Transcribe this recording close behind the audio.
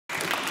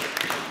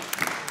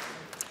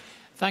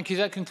Thank you.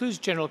 That concludes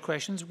general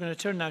questions. We're going to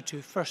turn now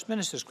to First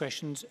Minister's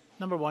questions.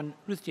 Number 1,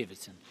 Ruth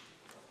Davidson.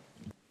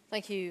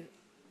 Thank you.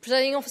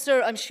 Presiding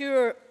Officer, I'm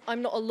sure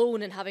I'm not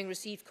alone in having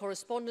received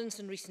correspondence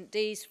in recent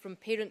days from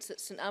parents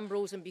at St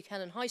Ambrose and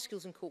Buchanan High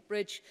Schools in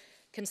Coatbridge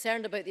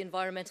concerned about the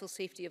environmental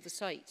safety of the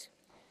site.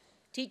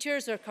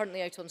 Teachers are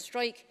currently out on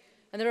strike,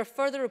 and there are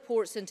further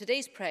reports in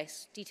today's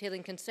press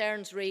detailing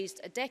concerns raised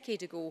a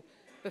decade ago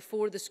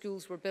before the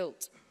schools were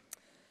built.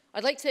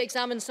 I'd like to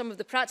examine some of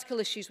the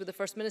practical issues with the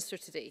First Minister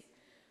today.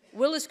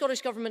 Will the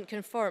Scottish Government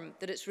confirm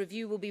that its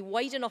review will be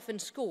wide enough in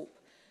scope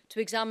to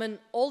examine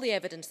all the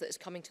evidence that is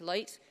coming to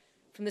light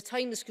from the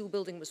time the school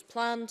building was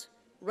planned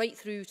right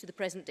through to the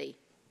present day?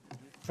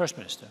 First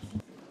Minister.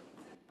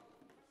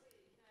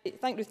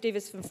 Thank Ruth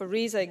Davidson for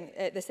raising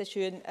this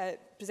issue, and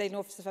Presiding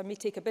Officer, if I may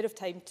take a bit of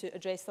time to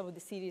address some of the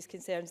serious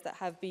concerns that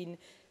have been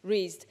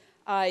raised.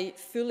 I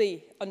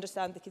fully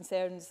understand the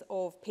concerns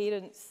of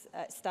parents,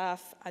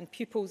 staff and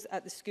pupils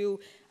at the school,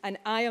 and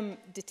I am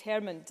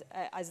determined,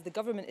 as the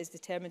Government is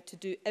determined, to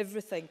do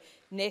everything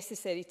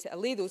necessary to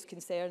allay those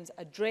concerns,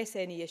 address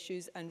any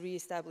issues and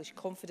re-establish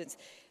confidence.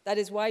 That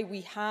is why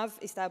we have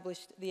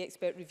established the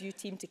expert review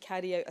team to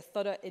carry out a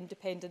thorough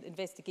independent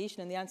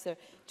investigation, and the answer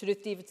to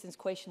Ruth Davidson's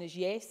question is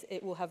yes,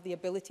 it will have the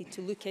ability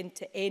to look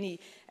into any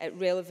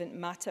relevant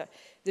matter.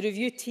 The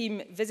review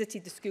team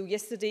visited the school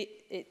yesterday.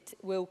 It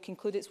will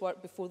conclude its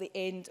work before the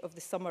end of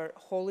the summer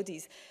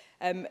holidays.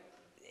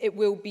 It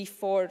will be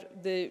for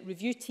the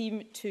review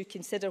team to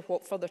consider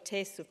what further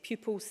tests of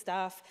pupils,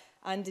 staff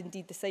and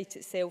indeed the site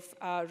itself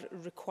are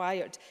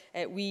required.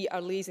 We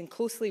are liaising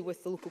closely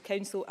with the local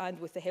council and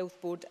with the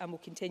Health Board and will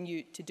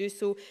continue to do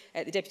so.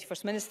 The Deputy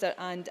First Minister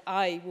and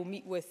I will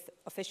meet with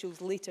officials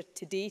later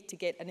today to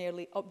get an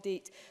early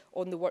update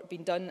on the work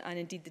being done, and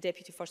indeed the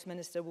Deputy First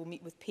Minister will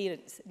meet with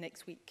parents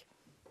next week.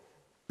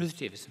 Ruth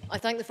Davidson. I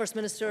thank the First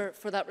Minister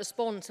for that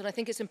response, and I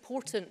think it's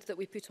important that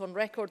we put on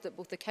record that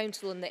both the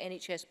Council and the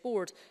NHS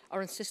Board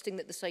are insisting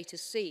that the site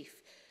is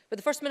safe. But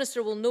the First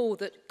Minister will know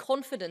that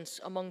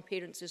confidence among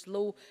parents is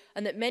low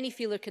and that many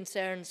feel their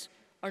concerns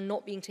are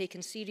not being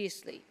taken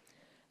seriously.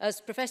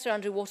 As Professor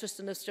Andrew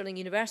Waterston of Stirling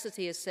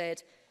University has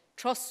said,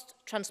 trust,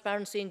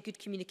 transparency and good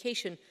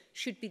communication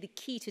should be the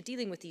key to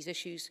dealing with these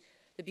issues.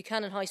 The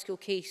Buchanan High School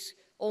case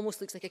almost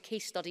looks like a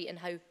case study in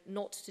how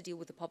not to deal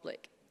with the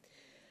public.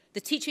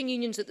 The teaching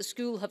unions at the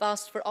school have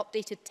asked for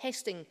updated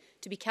testing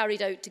to be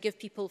carried out to give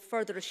people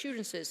further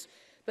assurances,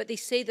 but they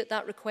say that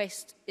that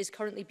request is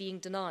currently being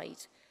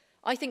denied.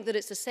 I think that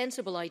it's a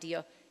sensible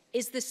idea.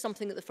 Is this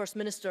something that the First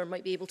Minister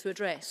might be able to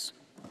address?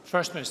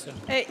 First Minister.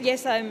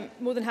 Yes, I'm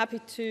more than happy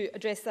to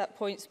address that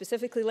point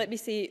specifically. Let me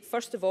say,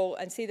 first of all,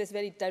 and say this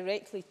very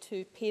directly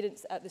to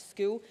parents at the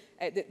school,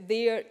 that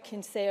their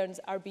concerns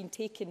are being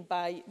taken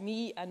by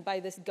me and by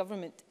this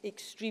Government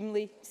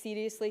extremely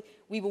seriously.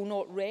 We will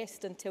not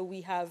rest until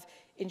we have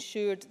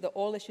ensured that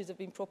all issues have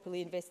been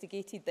properly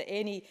investigated, that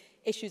any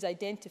issues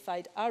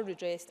identified are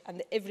redressed, and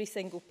that every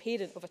single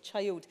parent of a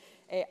child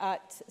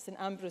at St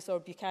Ambrose or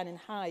Buchanan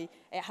High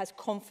has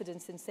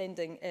confidence in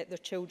sending their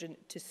children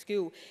to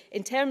school.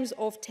 In terms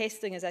of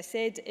testing, as I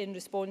said in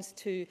response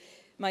to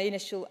my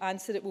initial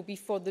answer, it will be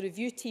for the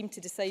review team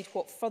to decide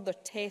what further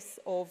tests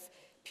of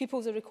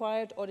pupils are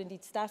required, or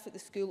indeed staff at the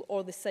school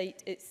or the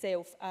site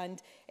itself,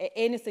 and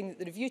anything that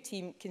the review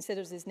team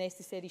considers is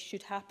necessary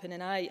should happen,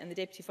 and I and the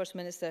Deputy First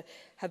Minister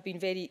have been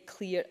very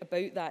clear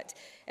about that.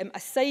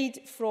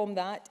 Aside from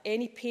that,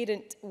 any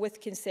parent with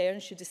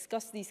concerns should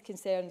discuss these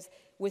concerns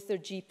with their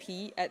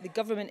GP. The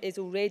Government is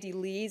already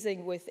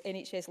liaising with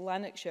NHS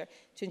Lanarkshire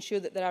to ensure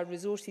that there are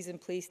resources in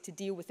place to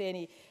deal with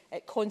any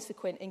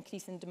consequent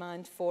increase in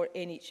demand for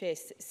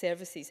NHS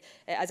services.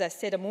 As I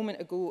said a moment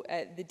ago,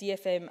 the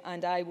DFM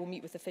and I will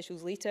meet with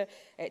officials later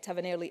to have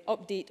an early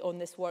update on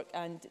this work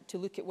and to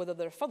look at whether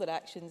there are further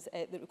actions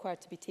that require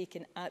to be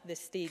taken at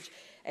this stage.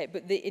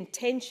 But the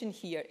intention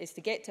here is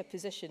to get to a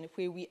position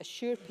where we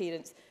assure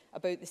parents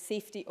about the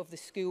safety of the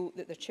school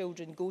that their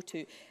children go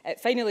to.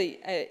 Finally,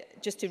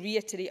 just to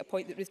reiterate a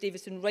point that Ruth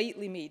Davidson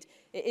rightly made,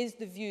 it is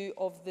the view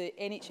of the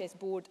NHS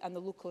Board and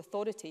the local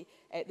authority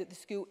that the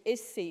school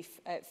is safe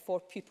for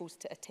pupils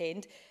to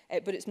attend,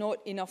 but it's not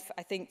enough,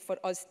 I think, for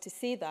us to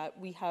say that.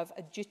 We have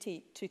a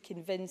duty to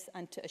convince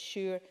and to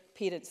assure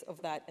parents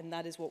of that, and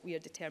that is what we are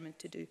determined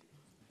to do.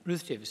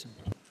 Ruth Davidson.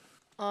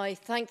 I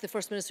thank the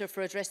First Minister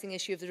for addressing the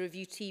issue of the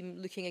review team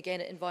looking again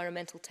at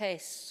environmental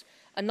tests.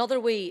 Another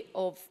way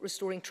of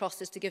restoring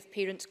trust is to give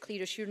parents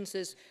clear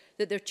assurances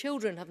that their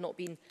children have not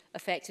been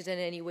affected in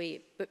any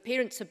way. But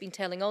parents have been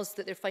telling us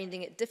that they're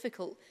finding it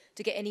difficult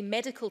to get any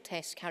medical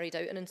tests carried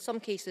out, and in some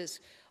cases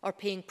are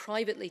paying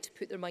privately to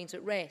put their minds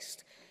at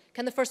rest.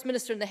 Can the First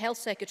Minister and the Health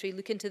Secretary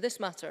look into this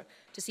matter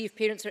to see if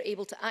parents are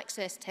able to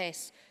access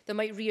tests that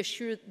might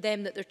reassure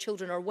them that their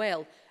children are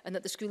well and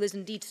that the school is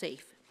indeed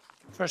safe?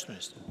 First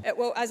Minister.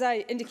 Well, as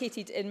I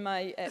indicated in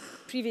my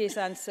previous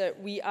answer,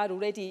 we are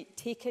already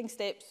taking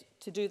steps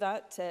to do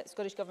that.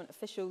 Scottish Government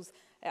officials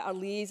are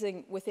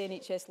liaising with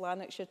NHS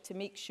Lanarkshire to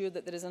make sure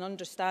that there is an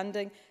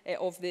understanding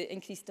of the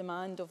increased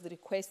demand, of the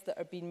requests that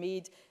are being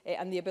made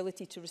and the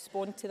ability to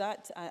respond to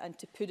that and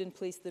to put in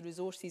place the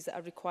resources that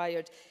are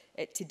required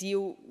to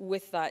deal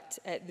with that.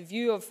 The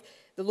view of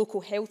the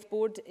local health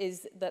board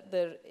is that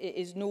there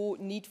is no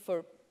need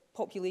for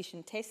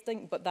population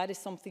testing, but that is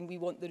something we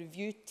want the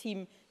review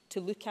team to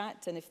look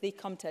at, and if they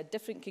come to a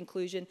different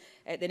conclusion,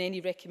 then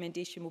any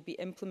recommendation will be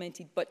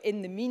implemented. But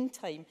in the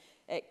meantime,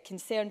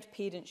 concerned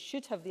parents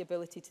should have the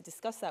ability to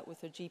discuss that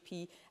with their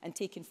GP and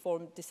take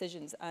informed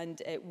decisions,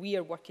 and we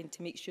are working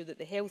to make sure that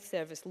the health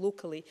service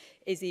locally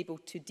is able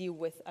to deal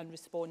with and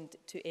respond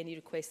to any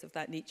requests of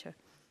that nature.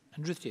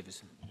 And Ruth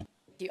Davidson.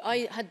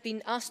 I had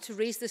been asked to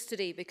raise this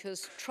today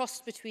because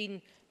trust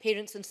between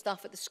parents and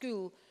staff at the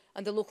school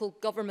and the local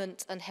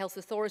government and health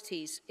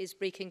authorities is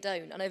breaking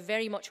down. And I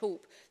very much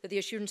hope that the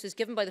assurances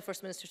given by the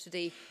First Minister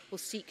today will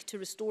seek to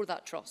restore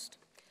that trust.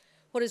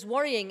 What is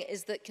worrying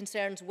is that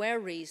concerns were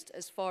raised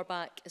as far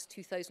back as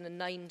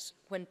 2009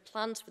 when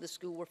plans for the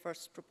school were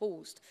first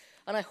proposed.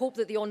 And I hope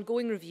that the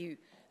ongoing review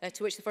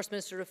to which the First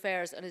Minister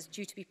refers and is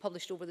due to be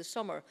published over the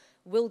summer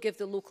will give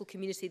the local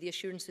community the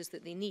assurances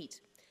that they need.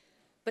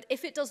 But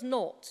if it does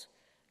not,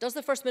 does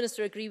the First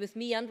Minister agree with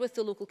me and with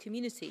the local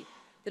community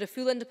that a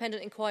full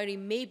independent inquiry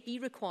may be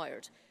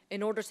required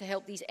in order to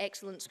help these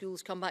excellent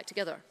schools come back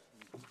together?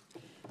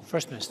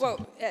 First Minister.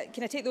 Well,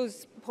 can I take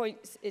those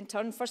points in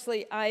turn?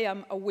 Firstly, I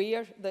am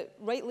aware that,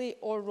 rightly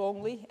or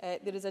wrongly,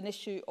 there is an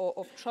issue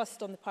of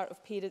trust on the part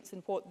of parents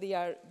in what they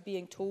are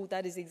being told.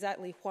 That is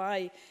exactly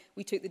why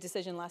we took the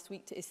decision last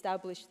week to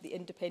establish the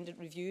independent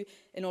review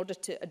in order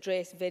to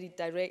address very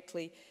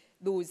directly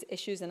those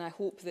issues, and I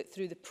hope that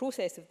through the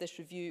process of this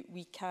review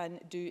we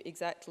can do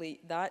exactly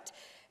that.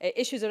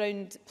 Issues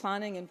around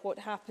planning and what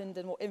happened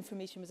and what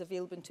information was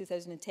available in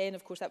 2010,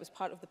 of course that was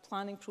part of the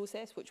planning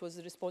process, which was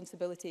the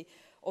responsibility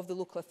of the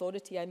local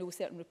authority. I know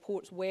certain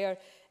reports were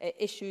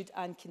issued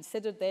and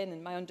considered then,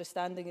 and my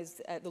understanding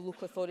is the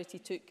local authority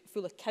took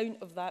full account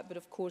of that, but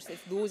of course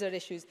if those are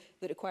issues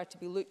that require to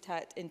be looked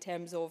at in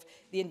terms of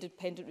the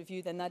independent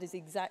review, then that is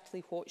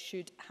exactly what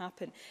should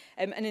happen.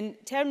 And in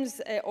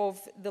terms of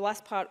the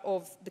last part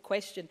of the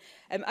question,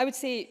 I would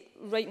say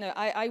right now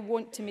I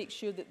want to make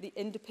sure that the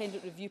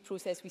independent review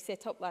process we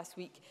set up last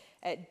week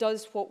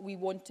does what we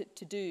want it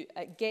to do.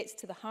 It gets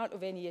to the heart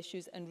of any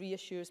issues and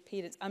reassures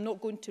parents. I'm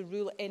not going to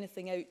rule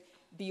anything out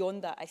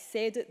beyond that. I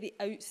said at the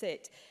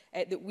outset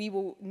that we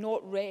will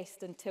not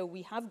rest until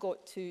we have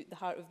got to the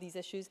heart of these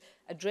issues,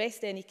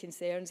 addressed any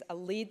concerns,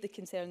 allayed the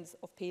concerns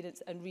of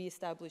parents and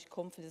re-established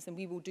confidence, and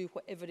we will do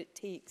whatever it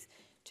takes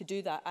to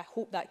do that. I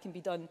hope that can be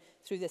done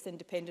through this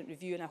independent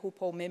review, and I hope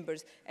all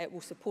members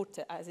will support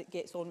it as it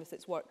gets on with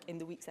its work in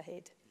the weeks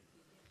ahead.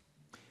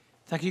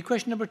 Thank you.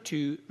 Question number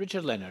 2,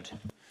 Richard Leonard.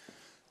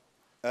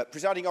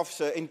 Presiding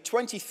Officer, in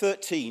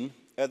 2013,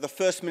 the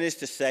First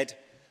Minister said,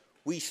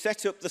 "We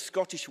set up the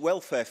Scottish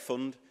Welfare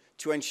Fund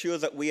to ensure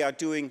that we are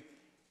doing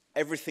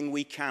everything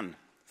we can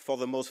for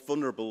the most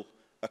vulnerable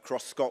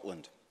across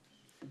Scotland."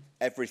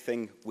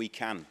 Everything we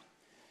can.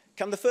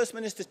 Can the First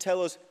Minister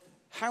tell us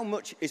how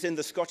much is in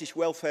the Scottish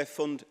Welfare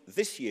Fund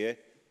this year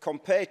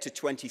compared to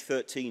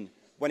 2013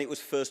 when it was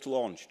first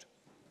launched?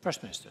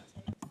 First Minister.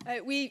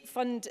 We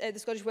fund the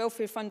Scottish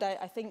Welfare Fund,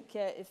 I think,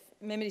 if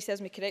memory serves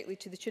me correctly,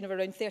 to the tune of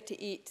around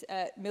 £38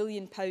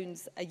 million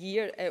a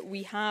year.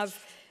 We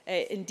have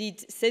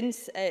indeed,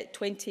 since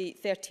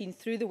 2013,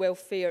 through the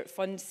Welfare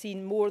Fund,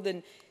 seen more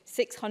than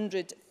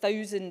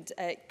 600,000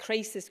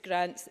 crisis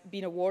grants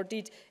being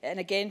awarded, and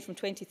again from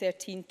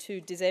 2013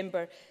 to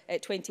December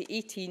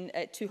 2018,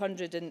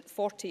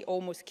 240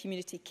 almost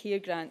community care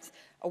grants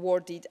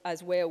awarded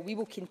as well. We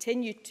will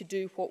continue to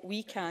do what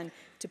we can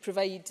to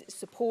provide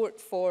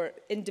support for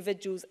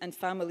individuals and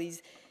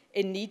families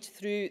in need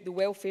through the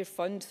Welfare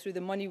Fund, through the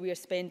money we are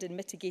spending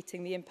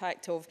mitigating the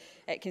impact of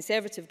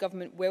Conservative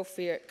government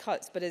welfare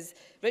cuts. But as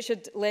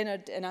Richard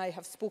Leonard and I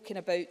have spoken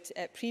about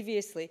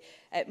previously,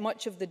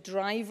 much of the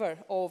driver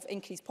of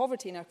increased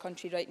poverty in our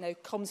country right now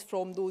comes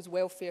from those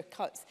welfare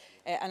cuts.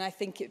 And I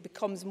think it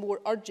becomes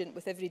more urgent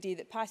with every day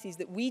that passes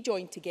that we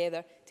join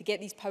together to get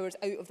these powers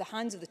out of the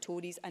hands of the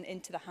Tories and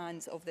into the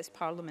hands of this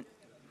Parliament.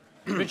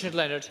 Richard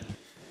Leonard.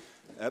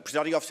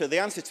 Presiding Officer, the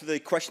answer to the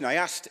question I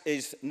asked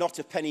is not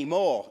a penny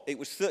more. It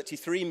was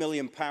 £33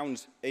 million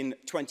in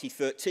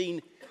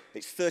 2013.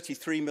 It's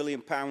 £33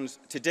 million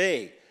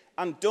today.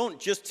 And don't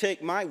just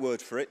take my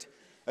word for it.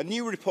 A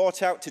new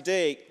report out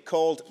today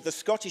called The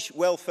Scottish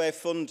Welfare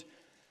Fund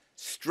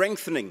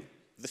Strengthening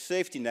the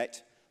Safety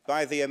Net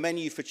by the A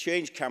Menu for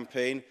Change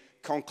campaign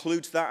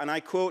concludes that, and I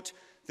quote,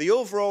 "The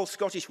overall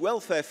Scottish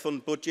Welfare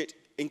Fund budget,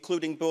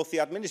 including both the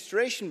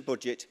administration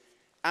budget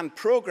and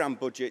programme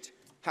budget,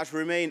 has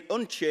remained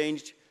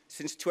unchanged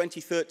since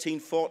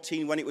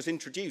 2013-14 when it was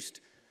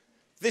introduced.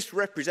 This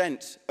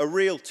represents a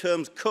real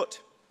terms cut.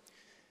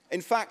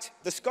 In fact,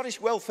 the Scottish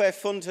Welfare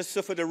Fund has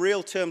suffered a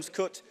real terms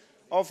cut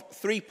of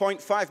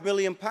 £3.5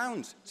 million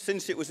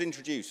since it was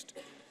introduced.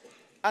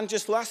 And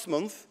just last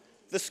month,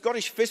 the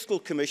Scottish Fiscal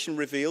Commission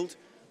revealed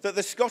that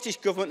the Scottish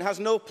Government has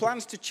no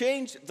plans to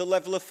change the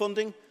level of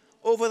funding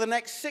over the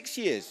next 6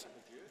 years.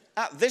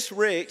 At this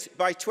rate,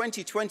 by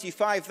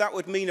 2025, that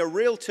would mean a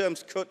real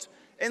terms cut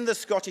in the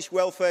Scottish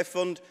Welfare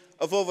Fund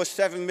of over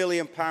 £7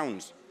 million.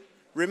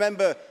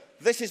 Remember,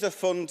 this is a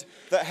fund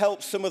that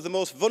helps some of the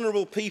most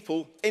vulnerable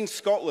people in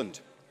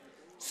Scotland.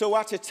 So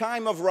at a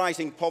time of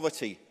rising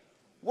poverty,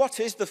 what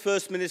is the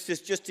First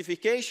Minister's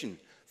justification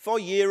for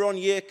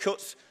year-on-year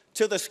cuts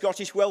to the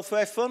Scottish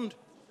Welfare Fund?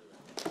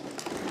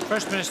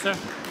 First Minister.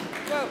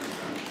 Well,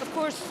 of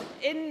course,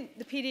 in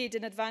the period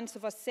in advance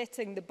of us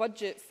setting the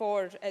budget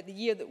for the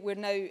year that we're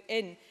now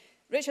in,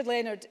 Richard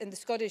Leonard and the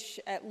Scottish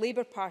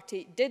Labour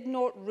Party did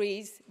not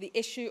raise the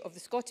issue of the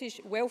Scottish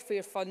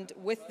Welfare Fund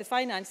with the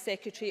Finance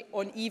Secretary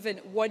on even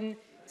one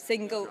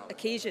single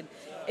occasion.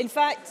 In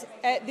fact,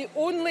 the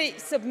only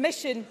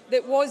submission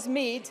that was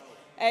made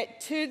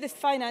to the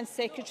Finance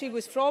Secretary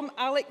was from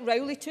Alec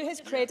Rowley. To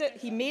his credit,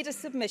 he made a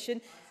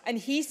submission and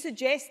he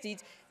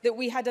suggested that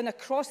we had an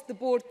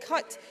across-the-board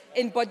cut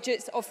in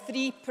budgets of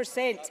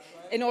 3%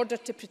 in order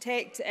to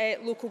protect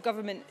local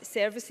government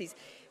services.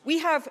 We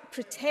have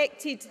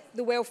protected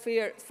the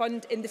Welfare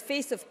Fund in the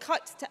face of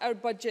cuts to our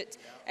budget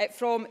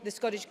from the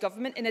Scottish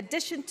Government. In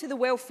addition to the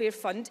Welfare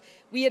Fund,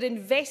 we are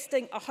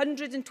investing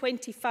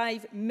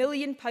 £125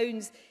 million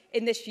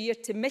in this year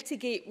to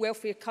mitigate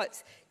welfare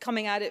cuts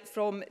coming at it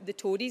from the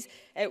Tories.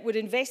 We're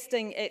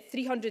investing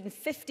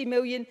 £350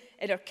 million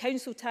in our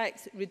council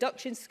tax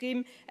reduction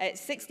scheme,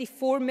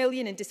 £64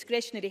 million in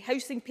discretionary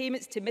housing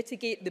payments to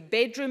mitigate the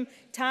bedroom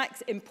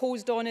tax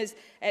imposed on us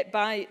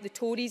by the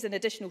Tories, an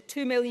additional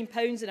 £2 million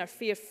in our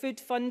Fair Food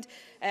Fund,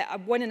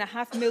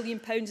 £1.5 million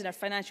in our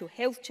financial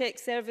health check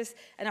service,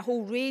 and a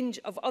whole range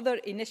of other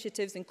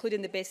initiatives,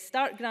 including the Best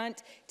Start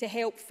grant, to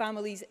help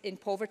families in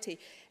poverty.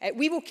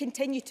 We will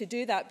continue to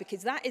do that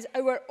because that is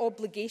our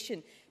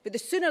obligation. But the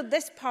sooner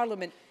this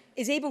Parliament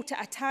is able to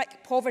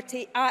attack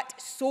poverty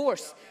at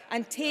source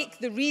and take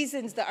the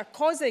reasons that are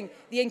causing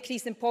the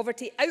increase in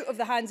poverty out of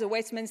the hands of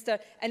Westminster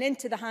and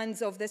into the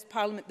hands of this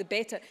Parliament, the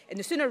better. And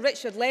the sooner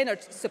Richard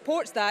Leonard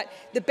supports that,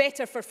 the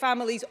better for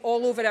families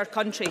all over our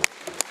country.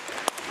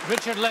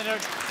 Richard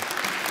Leonard.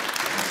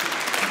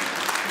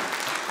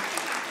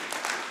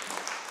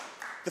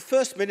 The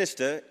First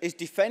Minister is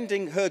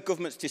defending her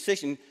government's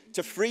decision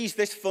to freeze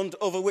this fund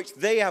over which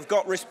they have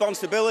got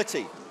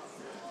responsibility.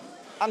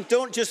 And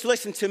don't just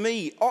listen to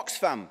me.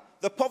 Oxfam,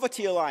 the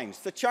Poverty Alliance,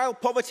 the Child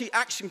Poverty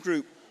Action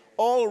Group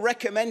all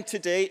recommend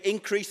today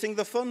increasing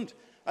the fund.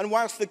 And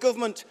whilst the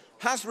government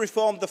has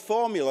reformed the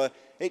formula,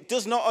 it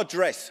does not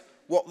address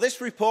what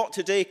this report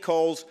today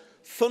calls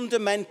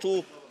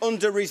fundamental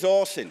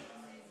under-resourcing.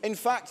 In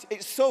fact,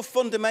 it's so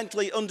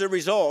fundamentally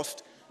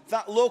under-resourced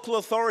that local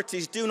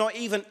authorities do not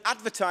even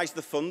advertise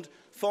the fund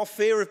for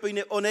fear of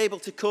being unable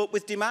to cope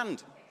with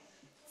demand.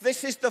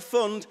 This is the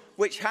fund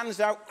which hands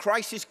out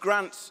crisis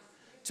grants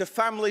to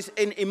families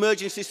in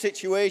emergency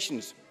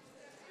situations.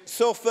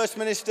 So, First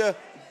Minister,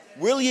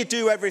 will you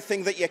do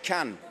everything that you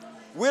can?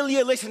 Will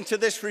you listen to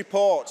this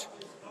report?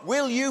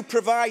 Will you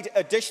provide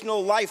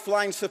additional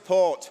lifeline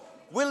support?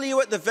 Will you,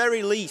 at the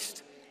very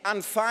least,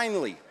 and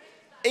finally,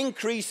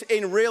 increase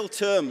in real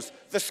terms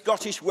the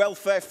Scottish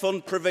Welfare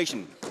Fund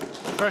provision?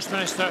 First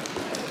Minister.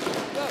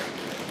 Well,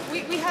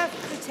 we have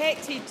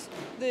protected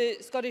the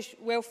Scottish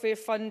Welfare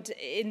Fund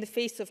in the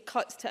face of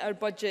cuts to our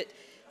budget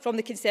from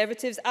the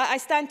Conservatives. I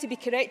stand to be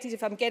corrected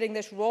if I'm getting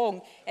this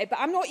wrong, but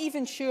I'm not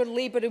even sure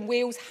Labour in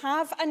Wales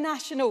have a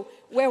national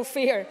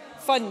welfare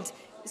fund.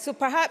 So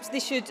perhaps they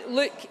should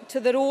look to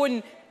their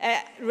own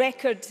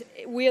record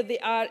where they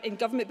are in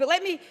government. But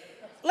let me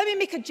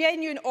make a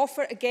genuine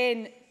offer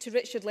again to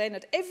Richard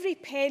Leonard. Every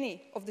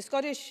penny of the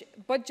Scottish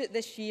budget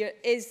this year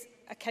is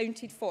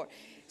accounted for.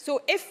 So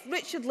if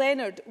Richard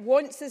Leonard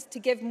wants us to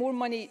give more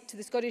money to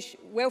the Scottish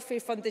Welfare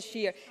Fund this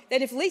year,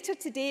 then if later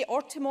today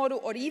or tomorrow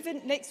or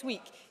even next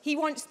week he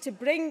wants to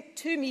bring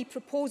to me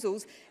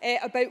proposals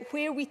about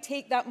where we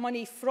take that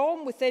money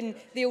from within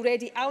the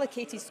already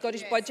allocated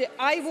Scottish budget,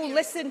 I will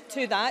listen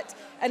to that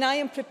and I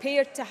am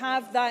prepared to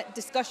have that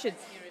discussion.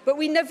 But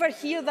we never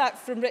hear that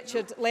from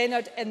Richard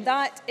Leonard, and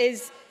that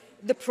is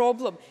the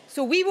problem.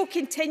 So we will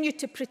continue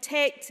to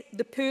protect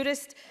the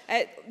poorest.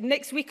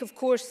 Next week, of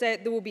course, there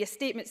will be a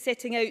statement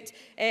setting out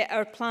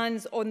our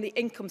plans on the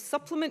income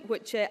supplement,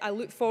 which I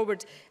look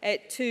forward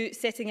to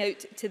setting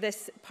out to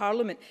this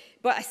Parliament.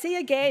 But I say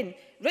again,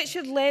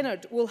 Richard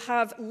Leonard will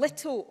have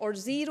little or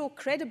zero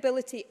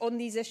credibility on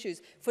these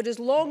issues for as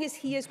long as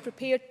he is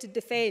prepared to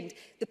defend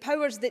the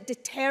powers that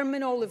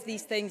determine all of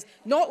these things,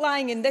 not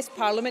lying in this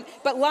Parliament,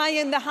 but lying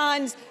in the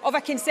hands of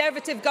a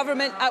Conservative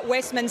government at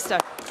Westminster.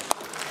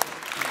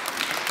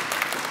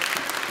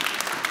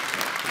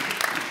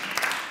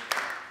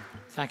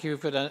 Thank you.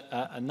 We've got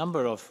a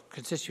number of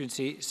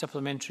constituency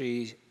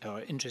supplementary,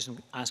 or interest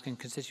in asking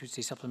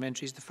constituency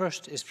supplementaries. The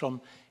first is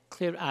from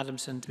Claire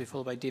Adamson, to be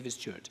followed by David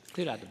Stewart.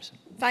 Claire Adamson.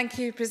 Thank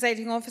you,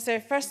 Presiding Officer.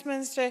 First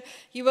Minister,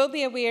 you will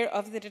be aware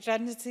of the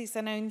redundancies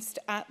announced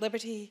at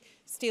Liberty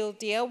Steel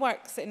DL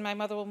Works in my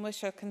Motherwell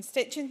Wishaw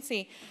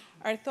constituency.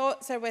 Our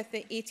thoughts are with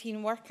the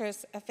 18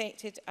 workers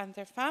affected and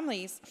their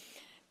families.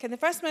 Can the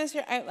First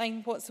Minister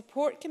outline what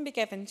support can be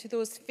given to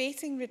those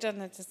facing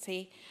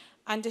redundancy?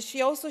 And does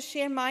she also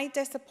share my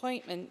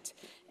disappointment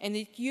in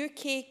the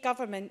UK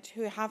government,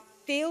 who have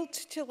failed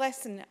to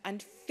listen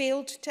and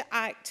failed to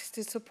act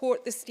to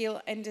support the steel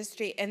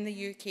industry in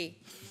the UK?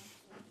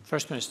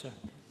 First Minister.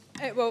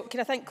 Well, can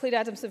I thank Claire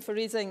Adamson for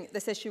raising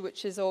this issue,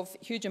 which is of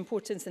huge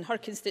importance in her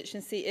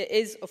constituency. It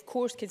is, of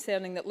course,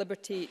 concerning that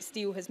Liberty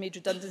Steel has made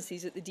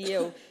redundancies at the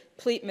DL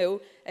plate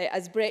mill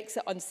as Brexit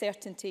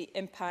uncertainty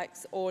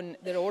impacts on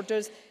their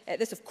orders.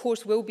 This, of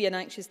course, will be an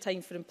anxious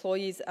time for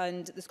employees,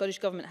 and the Scottish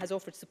Government has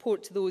offered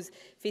support to those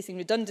facing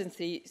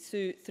redundancy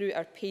through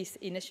our PACE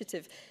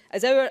initiative.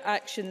 As our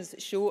actions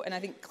show, and I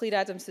think Claire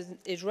Adamson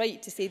is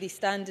right to say they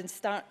stand in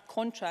stark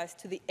contrast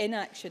to the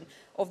inaction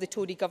of the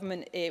Tory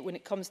government when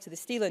it comes to the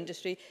steel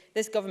industry,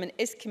 this government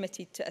is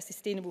committed to a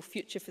sustainable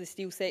future for the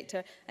steel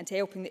sector and to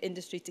helping the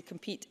industry to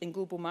compete in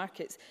global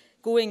markets.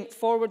 Going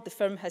forward, the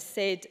firm has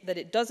said that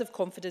it does have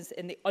confidence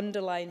in the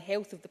underlying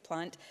health of the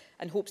plant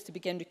and hopes to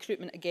begin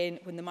recruitment again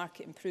when the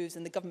market improves,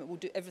 and the government will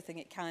do everything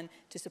it can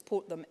to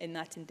support them in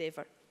that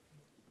endeavour.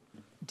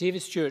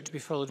 David Stewart, to be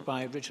followed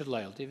by Richard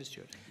Lyle. David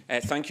Stewart.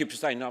 Thank you,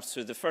 Presiding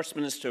Officer. The First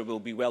Minister will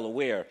be well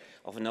aware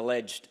of an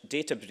alleged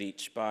data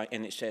breach by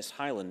NHS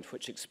Highland,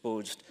 which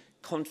exposed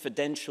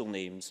confidential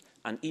names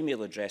and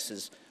email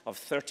addresses of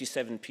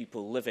 37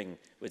 people living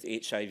with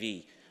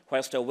HIV.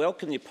 Whilst I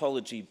welcome the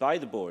apology by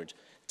the Board,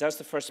 does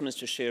the First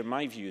Minister share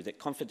my view that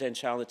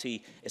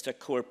confidentiality is a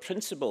core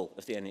principle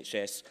of the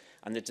NHS,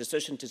 and the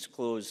decision to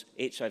disclose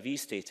HIV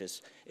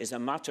status is a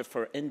matter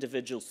for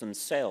individuals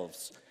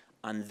themselves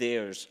and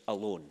theirs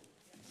alone?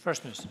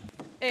 First Minister.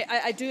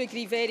 I do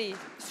agree very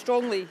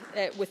strongly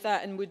with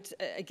that, and would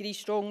agree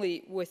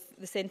strongly with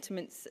the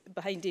sentiments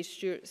behind Dave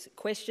Stewart's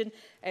question.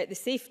 The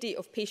safety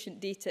of patient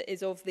data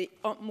is of the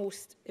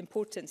utmost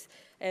importance,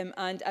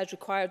 and as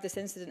required, this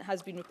incident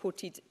has been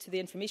reported to the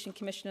Information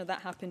Commissioner. That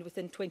happened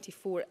within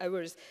 24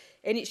 hours.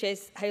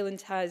 NHS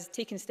Highland has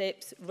taken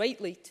steps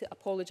rightly to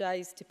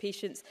apologise to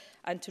patients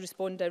and to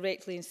respond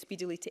directly and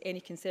speedily to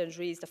any concerns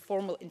raised. A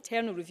formal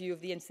internal review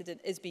of the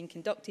incident is being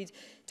conducted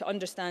to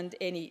understand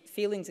any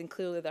failings, and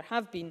clearly there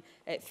have been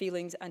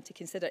failings, and to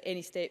consider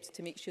any steps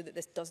to make sure that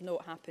this does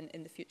not happen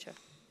in the future.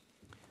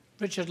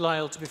 Richard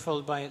Lyle, to be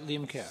followed by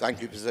Liam Kerr. Thank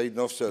you, Presiding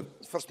Officer.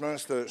 First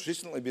Minister, it's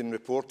recently been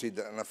reported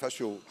that an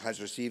official has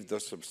received a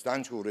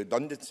substantial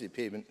redundancy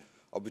payment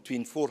of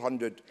between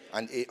 £400,000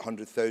 and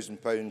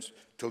 £800,000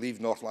 to leave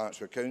North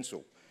Lanarkshire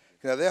Council.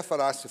 Can I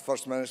therefore ask the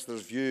First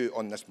Minister's view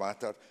on this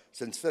matter,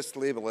 since this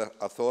Labour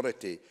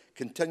authority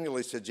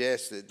continually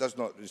suggests that it does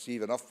not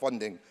receive enough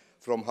funding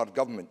from her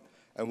government,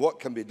 and what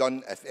can be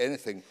done, if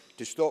anything,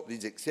 to stop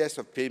these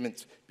excessive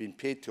payments being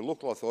paid to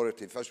local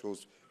authority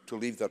officials to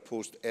leave their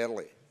post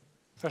early?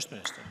 First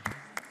Minister.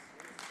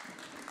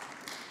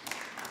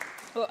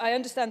 Well, I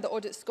understand that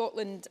Audit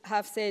Scotland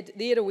have said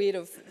they are aware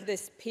of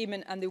this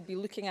payment and they will be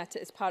looking at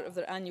it as part of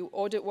their annual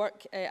audit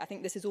work. I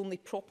think this is only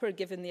proper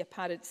given the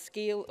apparent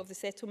scale of the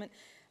settlement,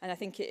 and I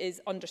think it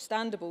is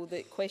understandable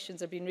that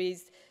questions are being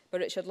raised by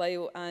Richard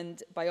Lyle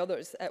and by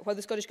others. While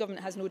the Scottish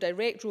Government has no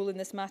direct role in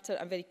this matter,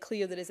 I'm very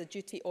clear there is a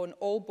duty on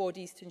all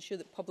bodies to ensure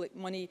that public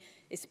money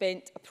is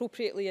spent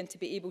appropriately and to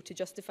be able to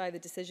justify the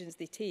decisions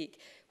they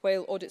take.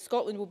 While Audit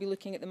Scotland will be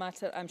looking at the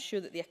matter, I'm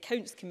sure that the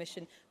Accounts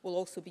Commission will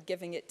also be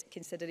giving it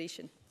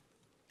consideration.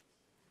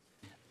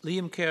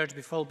 Liam Kerr, to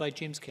be followed by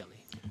James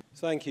Kelly.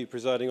 Thank you,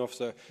 Presiding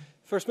Officer.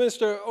 First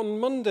Minister, on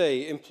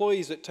Monday,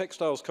 employees at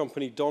textiles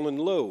company Don &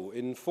 Lowe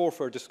in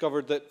Forfar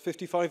discovered that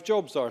 55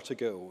 jobs are to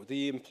go.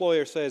 The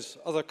employer says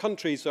other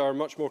countries are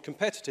much more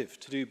competitive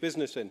to do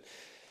business in.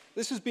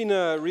 This has been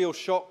a real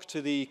shock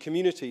to the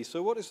community,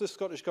 so what is the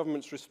Scottish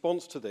Government's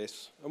response to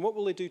this, and what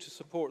will they do to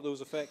support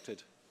those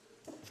affected?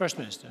 First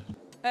Minister.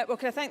 Well,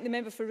 can I thank the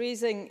member for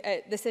raising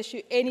this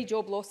issue? Any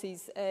job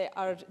losses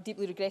are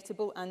deeply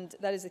regrettable, and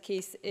that is the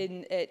case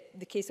in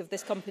the case of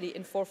this company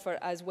in Forfar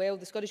as well.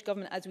 The Scottish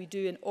Government, as we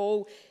do in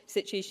all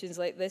situations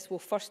like this, will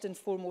first and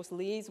foremost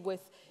liaise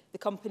with the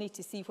company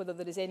to see whether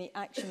there is any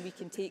action we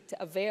can take to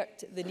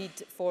avert the need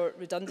for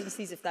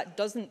redundancies. If that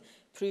doesn't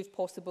prove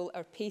possible,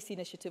 our PACE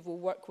initiative will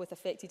work with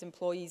affected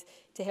employees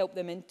to help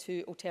them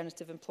into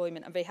alternative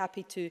employment. I'm very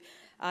happy to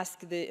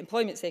ask the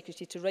Employment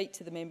Secretary to write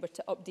to the member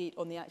to update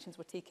on the actions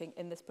we're taking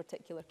in this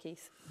particular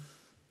case.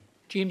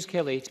 James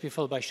Kelly, to be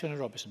followed by Shona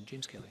Robertson.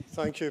 James Kelly.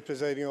 Thank you,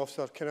 Presiding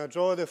Officer. Can I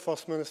draw the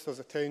First Minister's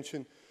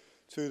attention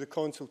to the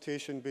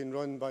consultation being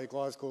run by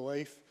Glasgow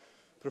Life,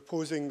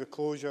 proposing the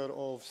closure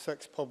of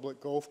 6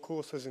 public golf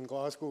courses in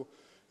Glasgow,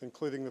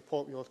 including the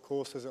popular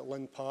courses at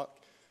Lynn Park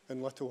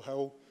and Little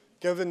Hill.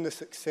 Given the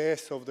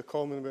success of the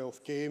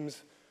Commonwealth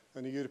Games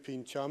and the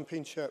European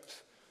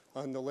Championships,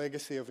 and the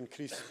legacy of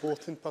increased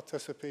sporting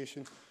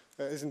participation,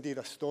 it is indeed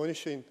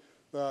astonishing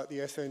that the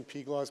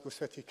SNP Glasgow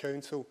City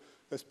Council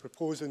is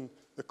proposing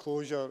the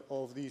closure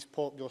of these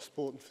popular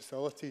sporting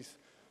facilities.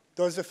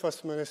 Does the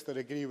First Minister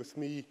agree with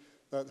me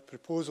that the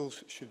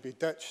proposals should be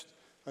ditched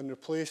and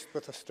replaced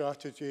with a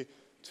strategy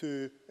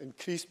to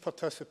increase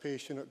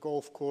participation at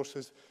golf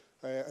courses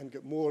and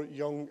get more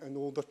young and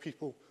older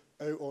people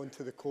out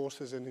onto the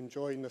courses and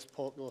enjoying this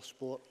popular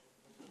sport?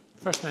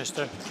 First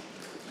Minister.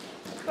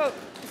 Well,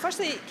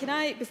 firstly,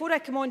 before I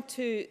come on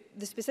to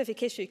the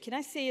specific issue, can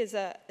I say as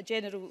a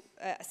general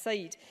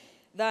aside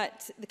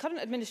that the current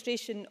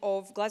administration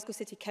of Glasgow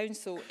City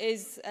Council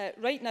is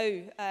right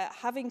now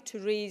having to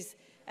raise,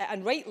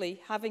 and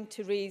rightly having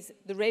to raise,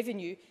 the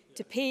revenue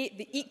to pay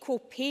the equal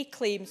pay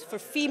claims for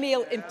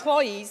female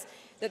employees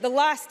that the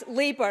last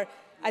Labour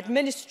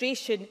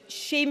administration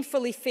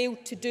shamefully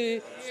failed to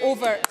do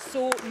over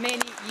so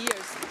many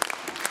years.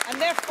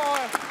 And therefore,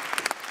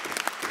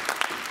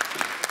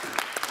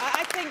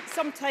 I think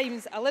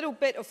sometimes a little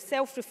bit of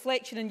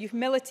self-reflection and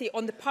humility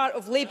on the part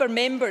of Labour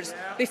members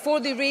before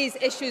they raise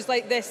issues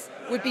like this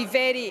would be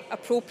very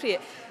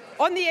appropriate.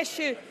 On the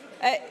issue,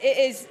 it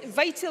is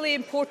vitally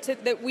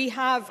important that we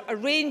have a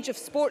range of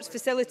sports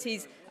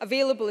facilities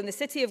available in the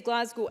City of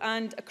Glasgow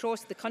and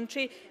across the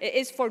country. It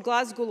is for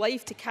Glasgow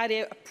Life to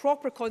carry out a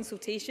proper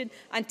consultation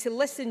and to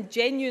listen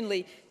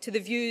genuinely to the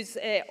views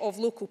of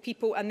local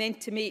people and then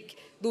to make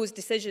those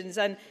decisions.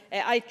 And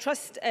I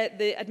trust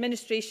the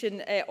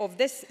administration of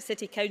this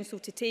City Council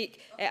to take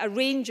a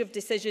range of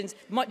decisions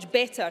much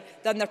better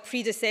than their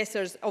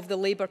predecessors of the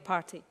Labour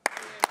Party.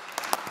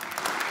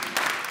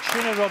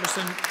 Shona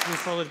Robertson will be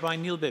followed by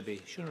Neil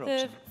Bibby. Shona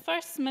Robertson. The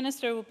First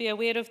Minister will be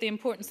aware of the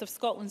importance of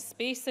Scotland's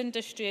space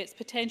industry, its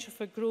potential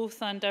for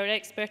growth and our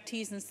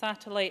expertise in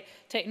satellite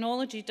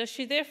technology. Does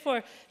she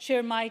therefore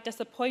share my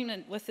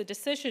disappointment with the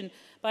decision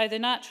by the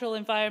Natural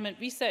Environment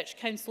Research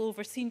Council,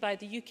 overseen by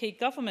the UK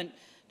Government,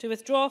 to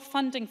withdraw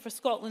funding for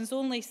Scotland's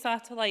only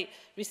satellite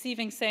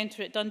receiving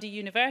centre at Dundee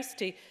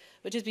University,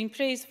 which has been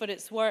praised for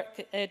its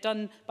work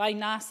done by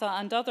NASA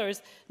and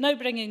others, now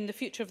bringing the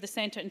future of the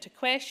centre into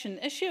question?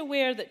 Is she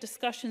aware that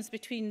discussions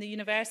between the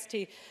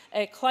University,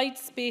 Clyde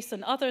Space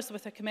and others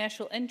with a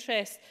commercial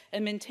interest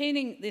in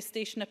maintaining this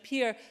station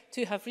appear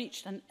to have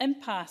reached an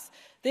impasse?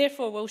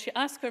 Therefore, will she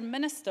ask her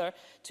Minister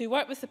to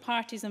work with the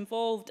parties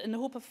involved in the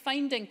hope of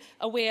finding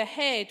a way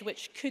ahead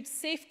which could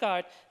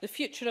safeguard the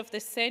future of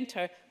this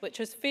centre, which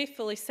has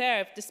faithfully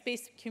served the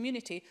space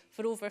community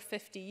for over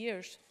 50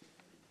 years?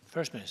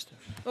 First Minister.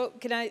 Well,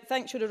 can I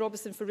thank Shona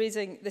Robertson for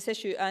raising this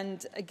issue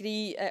and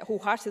agree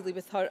wholeheartedly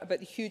with her about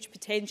the huge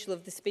potential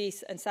of the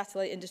space and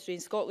satellite industry in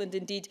Scotland.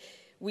 Indeed,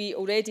 we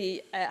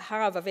already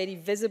have a very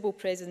visible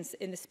presence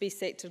in the space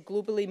sector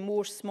globally.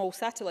 More small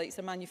satellites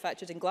are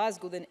manufactured in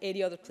Glasgow than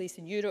any other place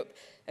in Europe,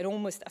 and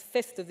almost a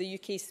fifth of the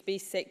UK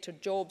space sector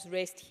jobs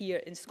rest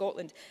here in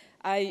Scotland.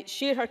 I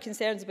share her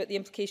concerns about the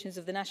implications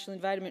of the National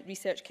Environment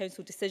Research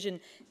Council decision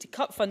to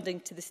cut funding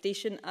to the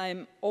station. I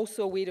am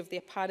also aware of the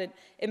apparent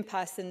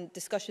impasse in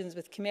discussions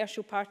with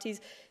commercial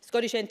parties.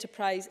 Scottish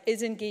Enterprise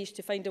is engaged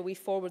to find a way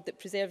forward that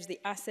preserves the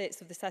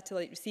assets of the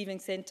satellite receiving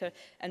centre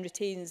and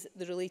retains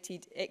the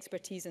related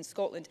expertise in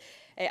Scotland.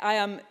 I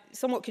am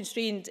somewhat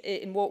constrained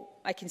in what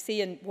I can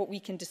say and what we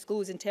can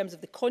disclose in terms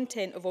of the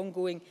content of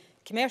ongoing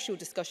commercial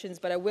discussions,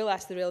 but I will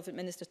ask the relevant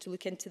Minister to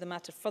look into the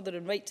matter further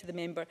and write to the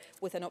member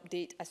with an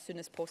update as soon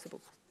as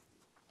possible.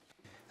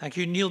 Thank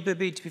you. Neil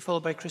Bibby to be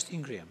followed by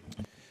Christine Graham.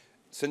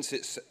 Since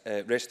its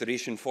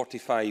restoration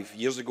 45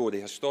 years ago, the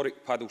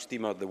historic paddle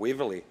steamer, the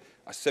Waverley,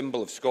 a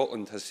symbol of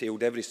Scotland, has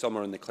sailed every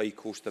summer on the Clyde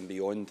coast and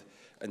beyond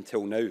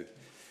until now.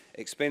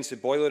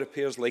 Expensive boiler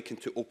repairs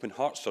likened to open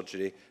heart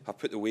surgery have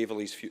put the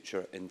Waverley's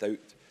future in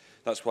doubt.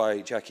 That's why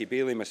Jackie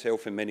Bailey,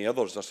 myself and many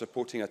others are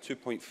supporting a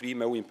 £2.3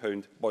 million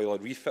boiler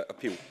refit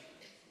appeal.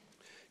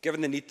 Given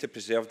the need to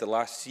preserve the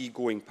last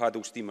sea-going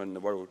paddle steamer in the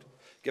world,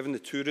 given the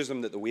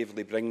tourism that the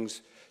Waverley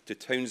brings to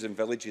towns and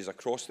villages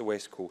across the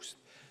West Coast,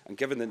 and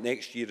given that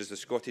next year is the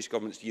Scottish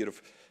Government's year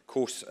of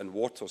coasts and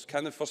waters,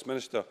 can the First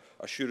Minister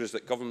assure us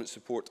that government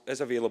support is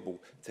available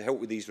to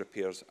help with these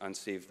repairs and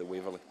save the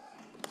Waverley?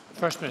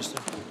 First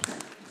Minister.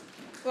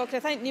 Well, can I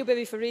thank Neil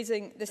Bibby for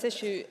raising this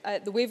issue.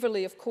 The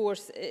Waverley, of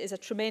course, is a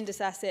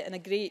tremendous asset and a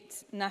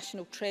great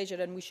national treasure,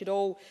 and we should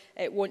all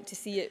want to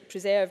see it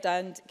preserved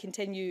and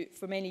continue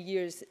for many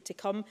years to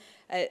come.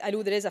 I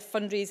know there is a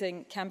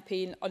fundraising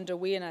campaign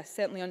underway, and I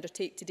certainly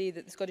undertake today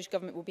that the Scottish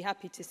Government will be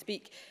happy to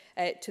speak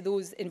to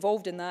those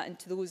involved in that and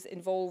to those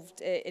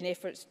involved in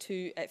efforts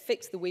to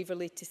fix the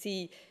Waverley, to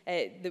see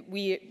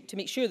to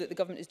make sure that the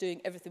Government is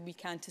doing everything we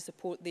can to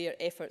support their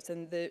efforts,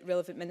 and the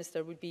relevant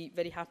Minister would be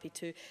very happy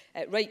to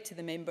write to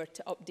the member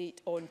to update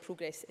on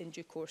progress in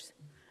due course.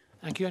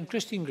 Thank you. And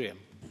Christine Graham.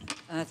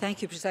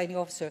 Thank you, Presiding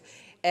Officer.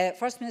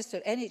 First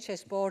Minister,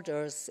 NHS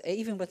Borders,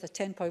 even with a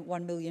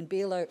 £10.1 million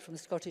bailout from the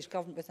Scottish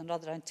Government with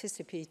another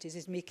anticipated,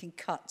 is making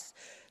cuts.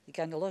 The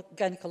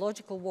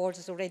gynaecological ward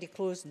is already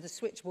closed and the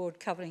switchboard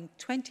covering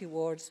 20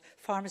 wards,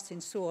 pharmacy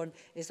and so on,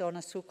 is on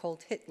a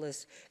so-called hit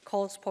list.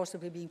 Calls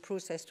possibly being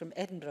processed from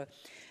Edinburgh.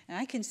 And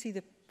I can see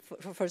the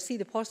foresee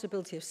the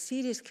possibility of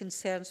serious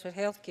concerns for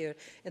healthcare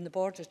in the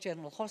Borders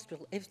General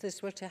Hospital if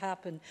this were to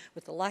happen,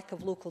 with the lack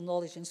of local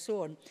knowledge and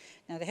so on.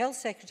 Now, the Health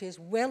Secretary is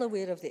well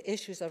aware of the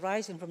issues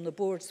arising from the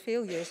board's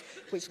failures,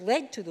 which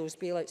led to those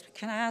bailouts. But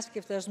can I ask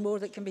if there's more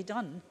that can be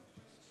done?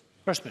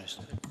 First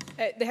Minister.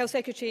 The Health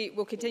Secretary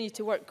will continue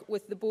to work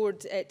with the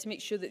board to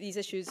make sure that these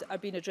issues are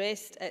being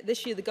addressed.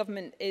 This year, the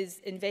Government is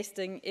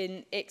investing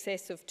in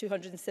excess of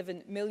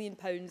 £207 million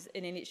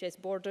in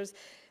NHS borders.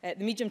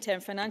 The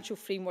medium-term financial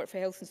framework for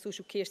health and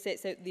social care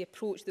sets out the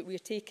approach that we are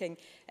taking,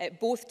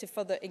 both to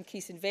further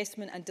increase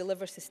investment and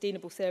deliver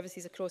sustainable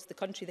services across the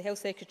country. The Health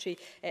Secretary,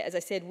 as I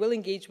said, will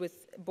engage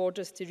with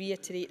borders to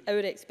reiterate our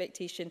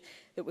expectation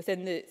that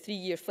within the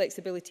 3-year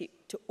flexibility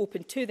to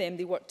open to them,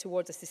 they work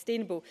towards a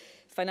sustainable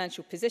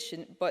financial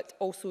position, but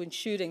also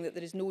ensuring that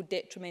there is no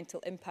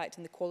detrimental impact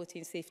on the quality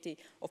and safety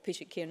of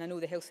patient care. And I know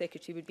the Health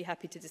Secretary would be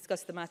happy to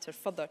discuss the matter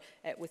further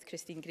with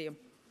Christine Graham.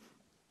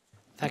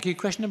 Thank you.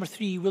 Question number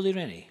 3, Willie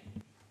Rennie.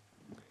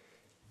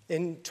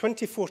 In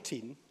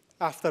 2014,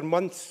 after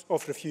months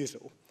of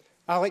refusal,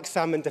 Alex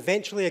Salmond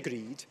eventually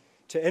agreed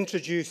to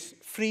introduce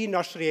free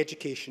nursery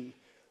education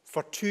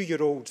for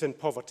 2-year-olds in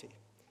poverty.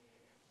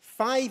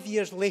 5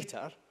 years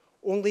later,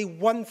 only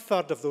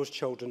 1/3 of those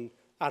children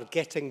are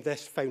getting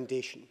this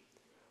foundation.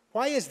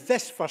 Why is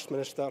this First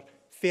Minister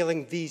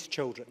failing these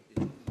children?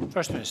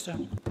 First Minister.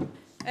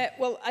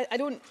 Well, I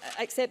don't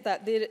accept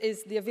that. There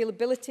is the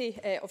availability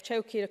of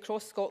childcare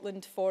across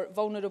Scotland for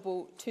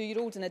vulnerable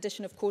 2-year-olds, in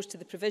addition, of course, to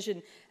the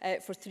provision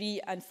for 3-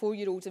 and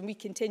 4-year-olds. And we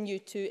continue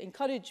to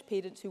encourage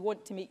parents who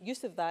want to make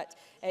use of that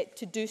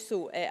to do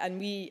so.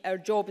 And our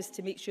job is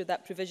to make sure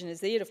that provision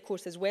is there. Of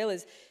course, as well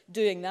as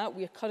doing that,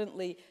 we are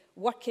currently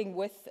working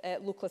with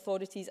local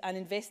authorities and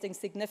investing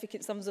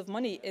significant sums of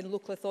money in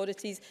local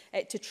authorities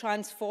to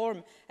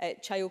transform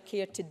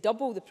childcare to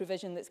double the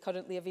provision that's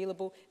currently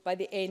available by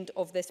the end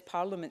of this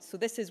Parliament. So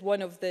this is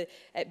one of the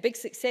big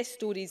success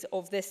stories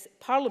of this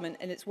Parliament,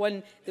 and it's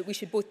one that we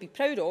should both be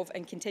proud of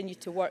and continue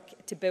to work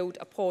to build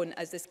upon,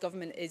 as this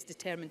government is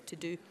determined to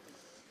do.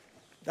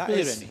 That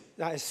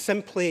is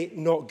simply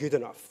not good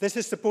enough. This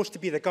is supposed to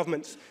be the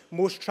government's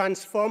most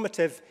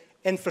transformative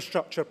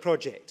infrastructure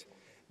project.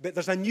 But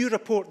there's a new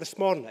report this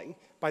morning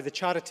by the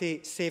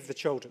charity Save the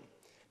Children.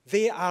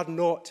 They are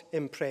not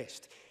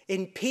impressed.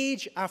 In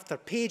page after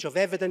page of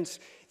evidence,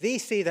 they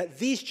say that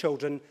these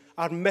children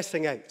are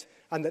missing out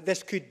and that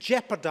this could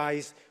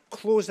jeopardise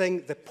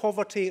closing the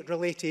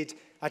poverty-related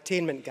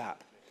attainment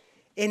gap.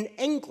 In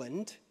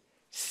England,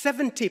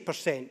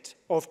 70%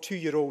 of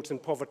 2-year-olds in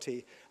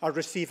poverty are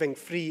receiving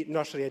free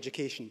nursery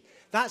education.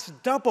 That's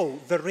double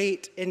the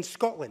rate in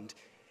Scotland.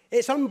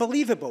 It's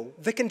unbelievable.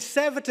 The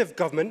Conservative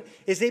government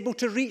is able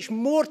to reach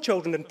more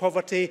children in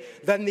poverty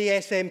than the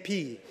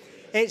SNP.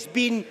 It's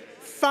been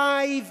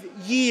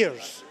 5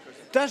 years.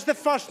 Does the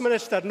First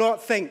Minister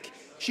not think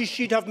she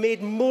should have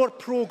made more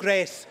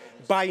progress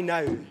by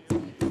now?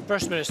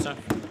 First Minister.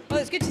 Well,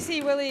 it's good to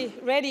see Willie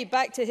Rennie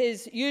back to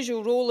his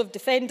usual role of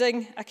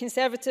defending a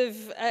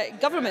Conservative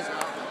government.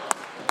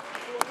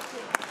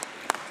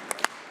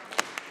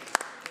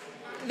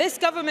 This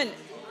government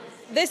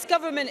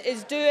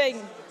is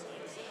doing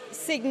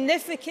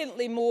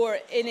significantly more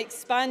in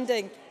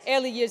expanding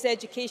early years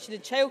education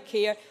and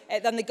childcare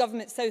than the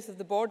government south of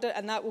the border,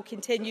 and that will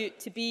continue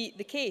to be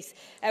the case.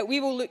 We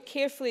will look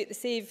carefully at the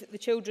Save the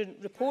Children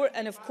report,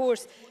 and of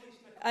course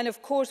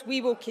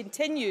we will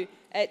continue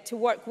to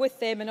work with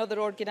them and other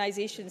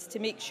organisations to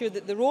make sure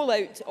that the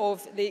rollout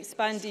of the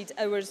expanded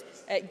hours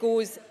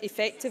goes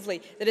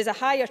effectively. There is a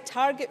higher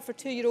target for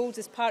 2-year-olds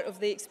as part of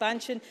the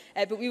expansion,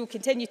 but we will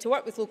continue to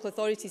work with local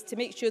authorities to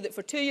make sure that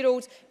for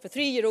 2-year-olds, for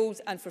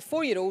 3-year-olds and for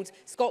 4-year-olds,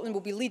 Scotland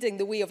will be leading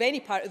the way of any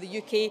part of the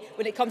UK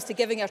when it comes to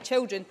giving our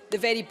children the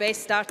very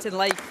best start in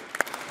life.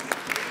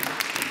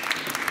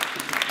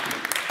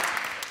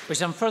 With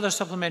some further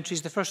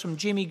supplementaries, the first from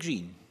Jamie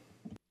Green.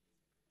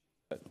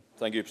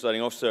 Thank you,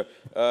 Presiding Officer.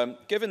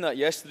 Given that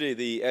yesterday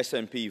the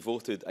SNP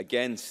voted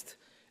against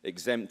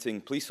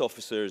exempting police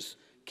officers,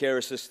 care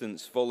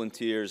assistants,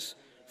 volunteers,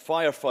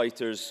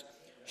 firefighters,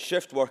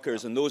 shift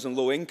workers and those on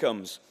low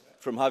incomes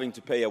from having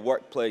to pay a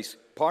workplace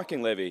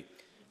parking levy,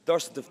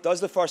 does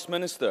the First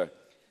Minister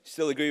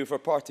still agree with her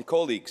party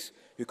colleagues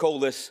who call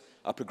this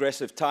a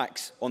progressive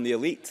tax on the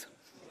elite?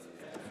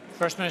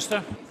 First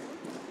Minister.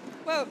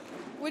 Well,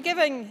 we're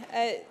giving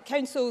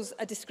councils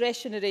a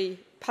discretionary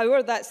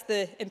power. That's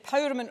the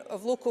empowerment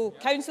of local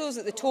councils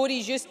that the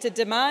Tories used to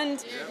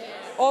demand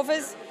of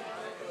us.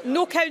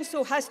 No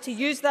council has to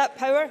use that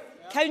power.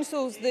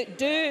 Councils that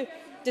do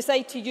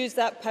decide to use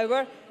that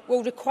power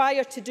will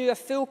require to do a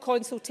full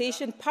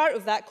consultation. Part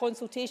of that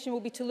consultation will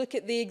be to look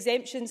at the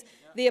exemptions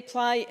they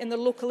apply in their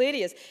local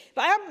areas.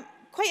 But I am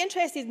quite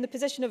interested in the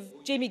position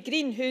of Jamie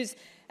Green, who's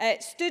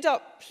stood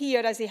up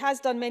here, as he has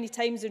done many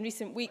times in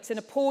recent weeks, and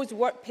opposed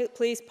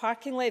workplace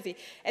parking levy.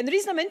 And the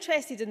reason I'm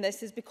interested in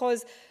this is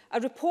because a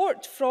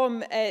report from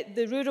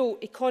the Rural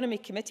Economy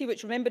Committee,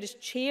 which, remember, is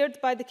chaired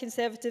by the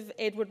Conservative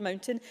Edward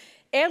Mountain,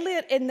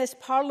 earlier in this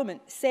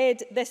Parliament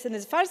said this, and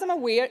as far as I'm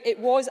aware, it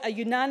was a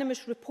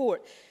unanimous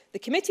report. The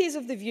committee is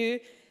of the view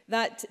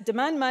that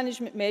demand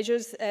management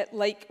measures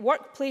like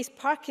workplace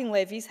parking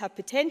levies have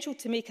potential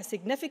to make a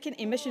significant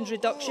emissions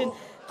reduction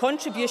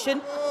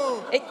contribution.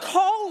 It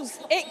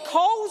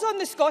calls on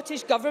the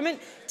Scottish Government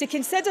to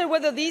consider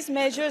whether these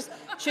measures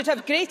should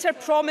have greater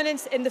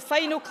prominence in the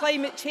final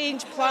climate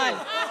change plan.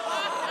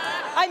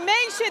 I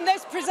mention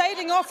this,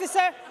 Presiding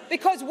Officer,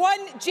 because one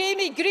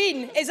Jamie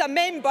Green is a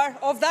member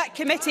of that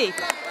committee.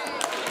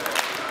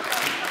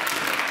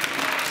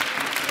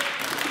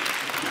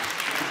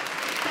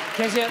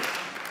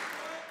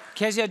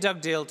 Kezia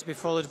Dugdale to be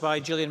followed by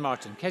Gillian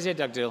Martin. Kezia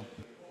Dugdale.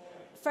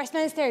 First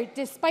Minister,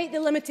 despite the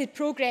limited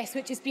progress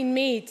which has been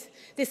made,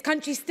 this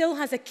country still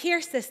has a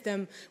care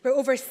system where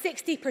over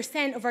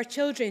 60% of our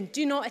children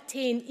do not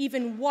attain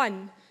even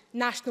one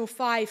National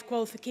 5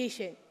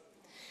 qualification,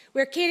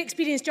 where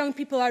care-experienced young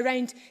people are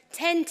around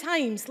 10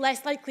 times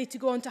less likely to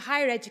go on to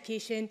higher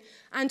education,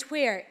 and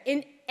where,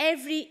 in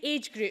every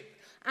age group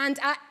and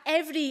at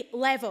every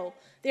level,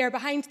 they are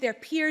behind their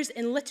peers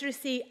in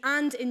literacy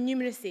and in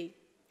numeracy.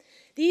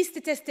 These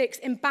statistics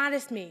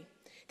embarrass me.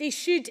 They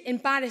should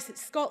embarrass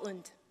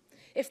Scotland.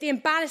 If they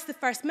embarrass the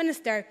First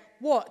Minister,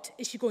 what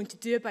is she going to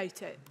do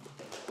about it?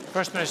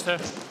 First Minister.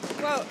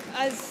 Well,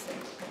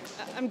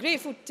 I'm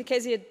grateful to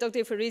Kezia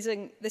Dugdale for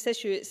raising this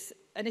issue. It's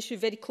an issue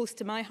very close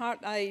to my heart.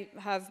 I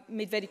have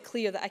made very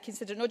clear that I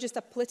consider it not just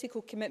a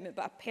political commitment,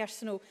 but a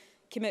personal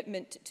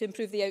commitment to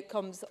improve the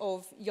outcomes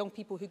of young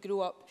people who grow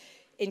up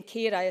in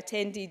care. I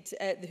attended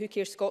the Who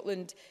Cares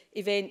Scotland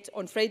event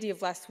on Friday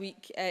of last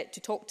week to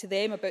talk to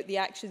them about the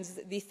actions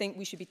that they think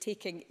we should be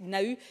taking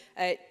now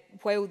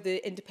while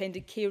the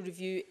independent care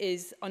review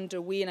is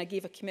underway, and I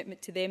gave a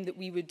commitment to them that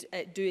we would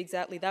do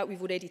exactly that.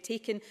 We've already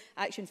taken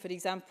action, for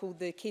example,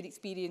 the care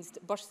experienced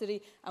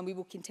bursary, and we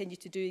will continue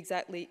to do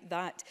exactly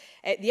that.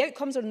 The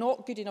outcomes are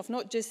not good enough,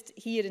 not just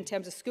here in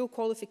terms of school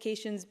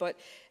qualifications, but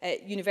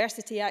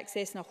university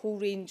access and a whole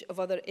range of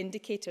other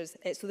indicators.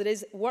 So there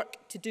is work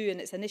to do, and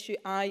it's an issue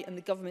I and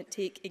the government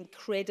take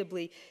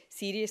incredibly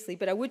seriously.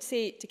 But I would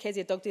say to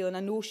Kezia Dugdale, and I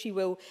know she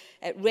will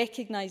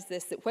recognise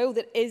this, that while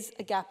there is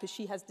a gap, as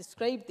she has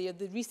described there,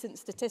 the recent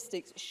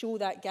statistics show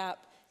that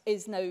gap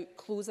is now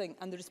closing,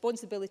 and the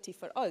responsibility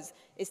for us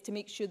is to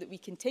make sure that we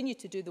continue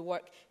to do the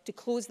work to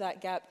close that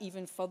gap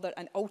even further,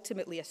 and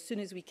ultimately, as soon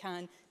as we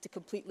can, to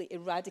completely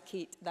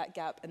eradicate that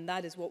gap, and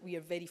that is what we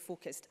are very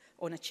focused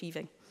on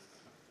achieving.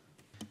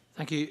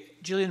 Thank you.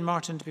 Gillian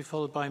Martin to be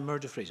followed by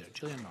Murdo Fraser.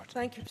 Gillian Martin.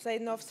 Thank you,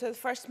 Presiding Officer. The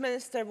First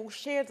Minister will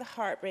share the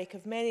heartbreak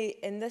of many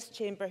in this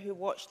chamber who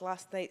watched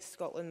last night's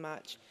Scotland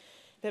match.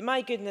 But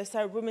my goodness,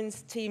 our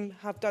women's team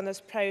have done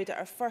us proud at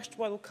our first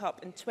World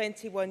Cup in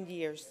 21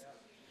 years.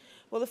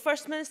 Will the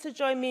First Minister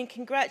join me in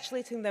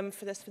congratulating them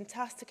for this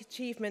fantastic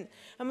achievement,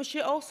 and will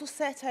she also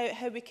set out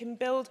how we can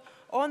build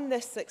on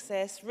this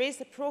success, raise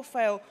the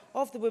profile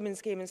of the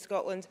women's game in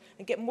Scotland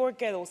and get more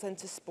girls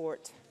into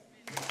sport?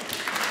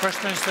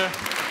 First Minister.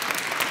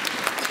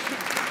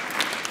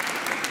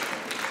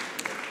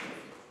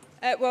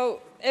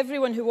 Well,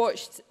 everyone who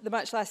watched the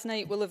match last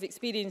night will have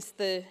experienced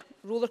the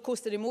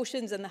rollercoaster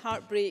emotions and the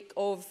heartbreak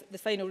of the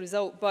final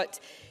result. But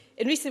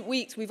in recent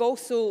weeks, we've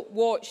also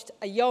watched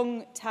a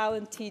young,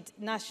 talented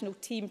national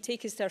team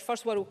take us to our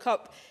first World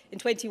Cup in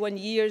 21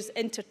 years,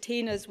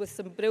 entertain us with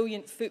some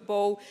brilliant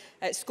football,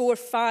 score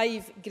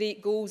 5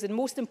 great goals, and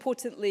most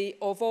importantly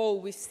of all,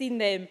 we've seen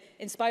them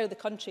inspire the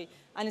country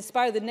and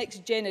inspire the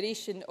next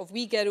generation of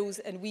wee girls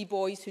and wee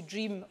boys who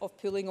dream of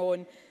pulling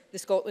on the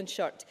Scotland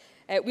shirt.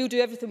 We'll do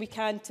everything we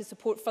can to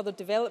support further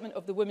development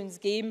of the women's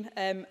game.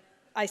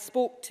 I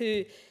spoke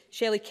to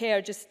Shelley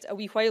Kerr just a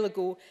wee while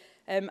ago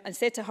and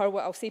said to her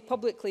what I'll say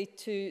publicly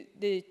to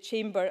the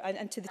Chamber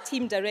and to the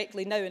team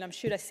directly now, and I'm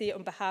sure I say it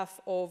on behalf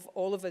of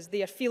all of us.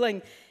 They are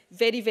feeling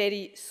very,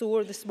 very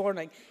sore this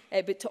morning,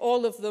 but to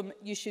all of them,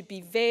 you should be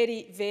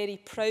very,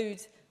 very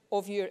proud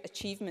of your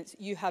achievements.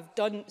 You have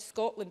done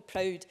Scotland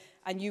proud,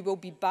 and you will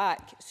be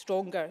back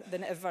stronger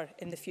than ever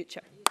in the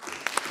future.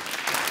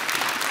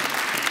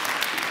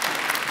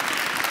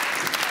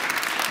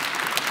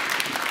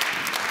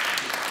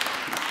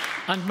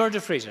 And Murdo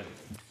Fraser.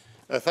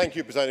 Thank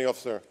you, Presiding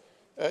Officer.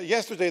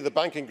 Yesterday, the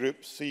banking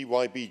group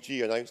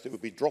CYBG announced it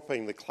would be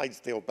dropping the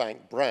Clydesdale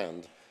Bank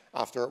brand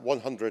after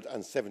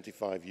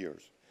 175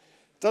 years.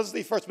 Does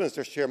the First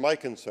Minister share my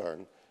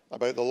concern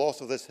about the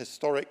loss of this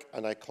historic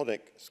and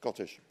iconic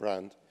Scottish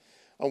brand?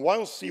 And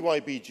while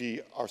CYBG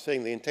are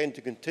saying they intend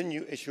to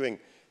continue issuing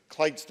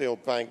Clydesdale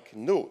Bank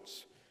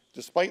notes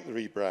despite the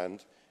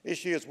rebrand, is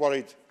she as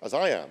worried as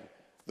I am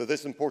that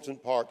this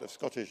important part of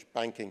Scottish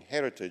banking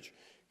heritage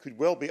could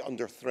well be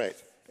under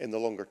threat in the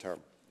longer term?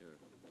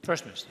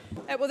 First Minister.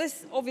 Well,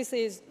 this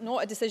obviously is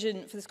not a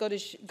decision for the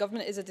Scottish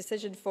Government, it is a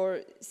decision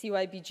for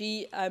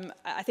CYBG.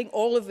 I think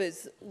all of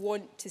us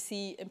want to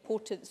see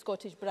important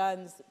Scottish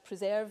brands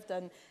preserved,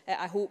 and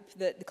I hope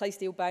that the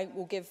Clydesdale Bank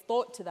will give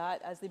thought to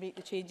that as they make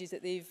the changes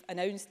that they've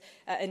announced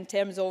in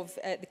terms of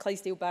the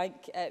Clydesdale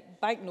Bank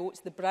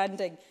banknotes. The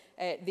branding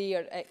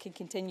there can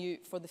continue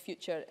for the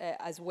future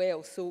as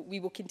well. So we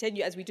will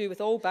continue, as we do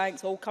with all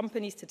banks, all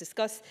companies, to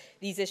discuss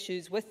these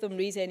issues with them,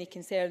 raise any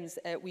concerns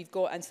we've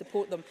got and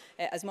support them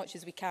as much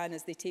as we can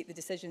as they take the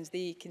decisions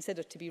they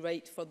consider to be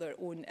right for their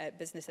own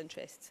business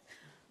interests.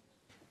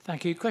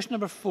 Thank you. Question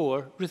number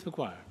 4, Ruth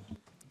Maguire.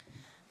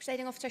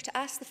 Presiding Officer, to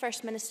ask the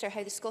First Minister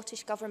how the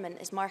Scottish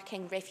Government is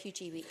marking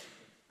Refugee Week.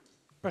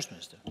 First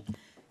Minister.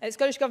 The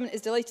Scottish Government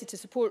is delighted to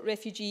support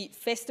Refugee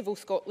Festival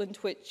Scotland,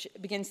 which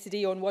begins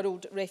today on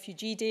World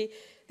Refugee Day.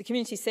 The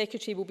Community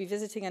Secretary will be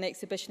visiting an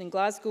exhibition in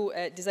Glasgow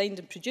designed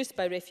and produced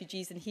by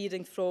refugees and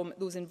hearing from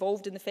those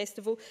involved in the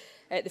festival.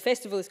 The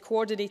festival is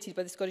coordinated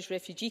by the Scottish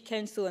Refugee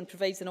Council and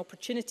provides an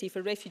opportunity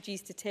for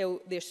refugees to tell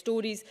their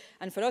stories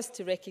and for us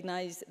to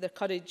recognise their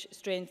courage,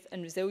 strength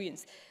and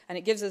resilience. And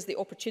it gives us the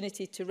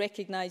opportunity to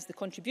recognise the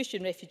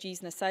contribution refugees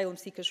and asylum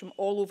seekers from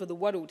all over the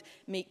world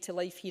make to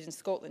life here in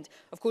Scotland.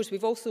 Of course,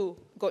 we've also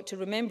got to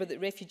remember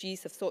that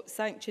refugees have sought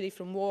sanctuary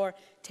from war,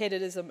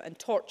 terrorism and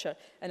torture,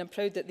 and I'm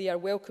proud that they are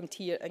welcomed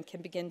here and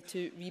can begin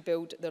to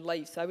rebuild their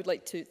lives. So I would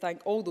like to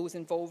thank all those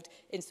involved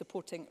in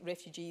supporting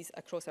refugees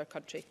across our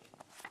country.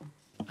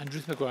 And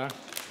Ruth Maguire.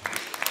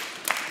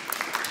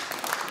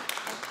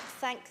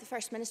 Thank the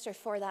First Minister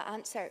for that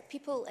answer.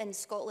 People in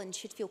Scotland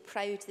should feel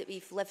proud that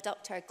we've lived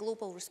up to our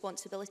global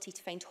responsibility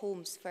to find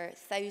homes for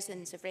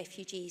thousands of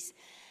refugees.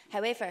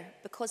 However,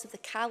 because of the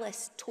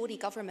callous Tory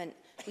government,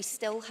 we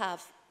still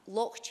have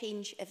lock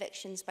change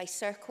evictions by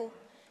Circle,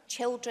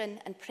 children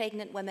and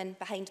pregnant women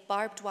behind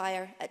barbed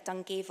wire at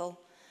Dungavel,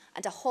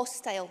 and a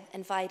hostile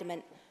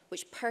environment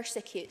which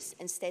persecutes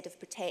instead of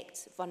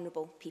protects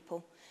vulnerable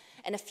people.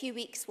 In a few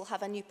weeks, we'll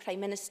have a new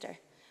Prime Minister.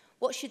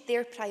 What should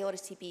their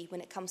priority be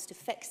when it comes to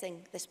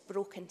fixing this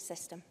broken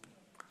system?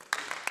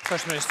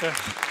 First Minister.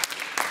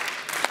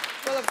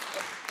 Well,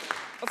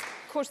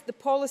 of course, the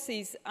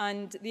policies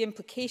and the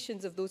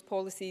implications of those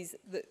policies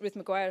that Ruth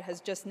Maguire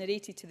has just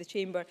narrated to the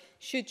Chamber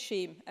should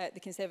shame the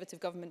Conservative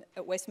government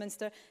at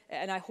Westminster,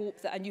 and I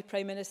hope that a new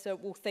Prime Minister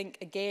will think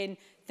again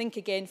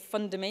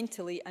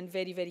fundamentally and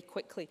very, very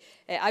quickly.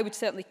 I would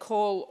certainly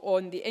call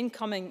on the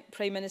incoming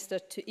Prime Minister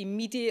to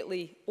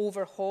immediately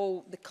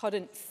overhaul the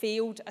current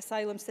failed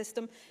asylum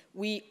system.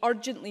 We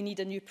urgently need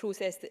a new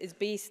process that is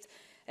based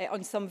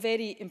on some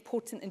very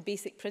important and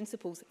basic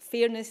principles: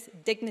 fairness,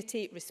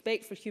 dignity,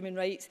 respect for human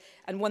rights,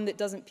 and one that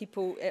doesn't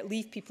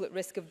leave people at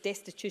risk of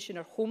destitution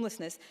or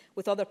homelessness,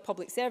 with other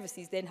public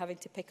services then having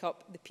to pick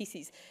up the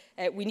pieces.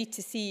 We need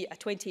to see a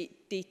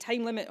 28-day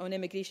time limit on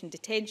immigration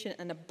detention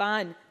and a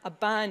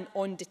ban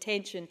on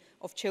detention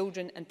of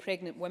children and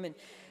pregnant women.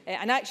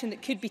 An action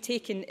that could be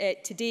taken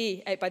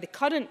today by the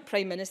current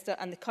Prime Minister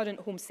and the current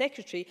Home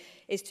Secretary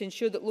is to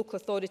ensure that local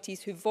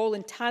authorities who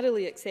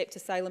voluntarily accept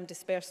asylum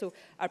dispersal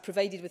are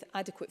provided with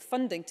adequate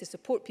funding to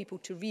support people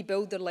to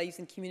rebuild their lives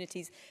and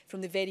communities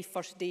from the very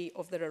first day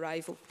of their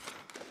arrival.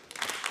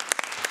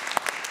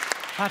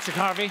 Patrick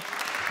Harvey.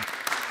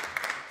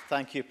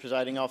 Thank you,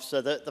 Presiding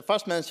Officer. The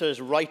First Minister is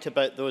right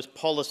about those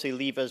policy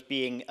levers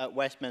being at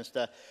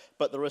Westminster,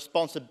 but the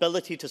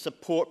responsibility to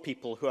support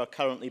people who are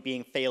currently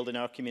being failed in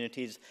our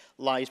communities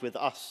lies with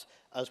us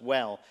as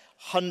well.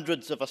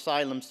 Hundreds of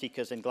asylum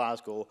seekers in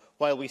Glasgow,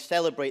 while we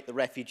celebrate the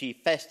Refugee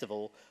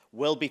Festival,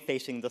 will be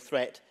facing the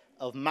threat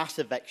of mass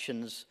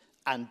evictions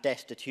and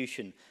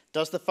destitution.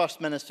 Does the First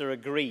Minister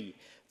agree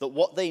that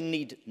what they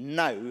need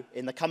now,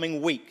 in the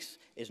coming weeks,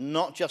 is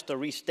not just a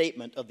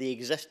restatement of the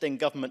existing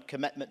government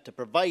commitment to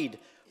provide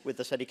with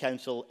the City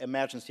Council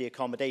emergency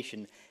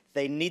accommodation?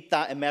 They need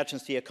that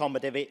emergency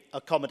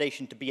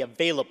accommodation to be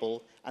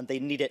available, and they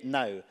need it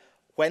now.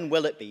 When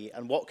will it be,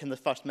 and what can the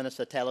First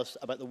Minister tell us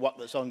about the work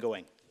that's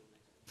ongoing?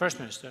 First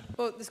Minister.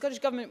 Well, the Scottish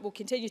Government will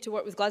continue to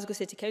work with Glasgow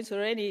City Council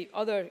or any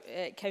other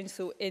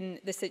council in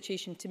this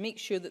situation to make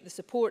sure that the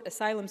support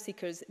asylum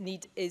seekers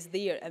need is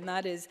there, and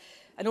that is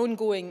an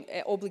ongoing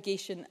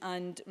obligation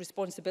and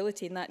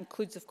responsibility, and that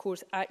includes, of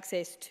course,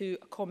 access to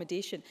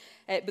accommodation.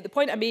 But the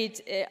point I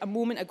made a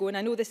moment ago, and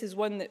I know this is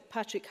one that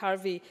Patrick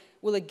Harvey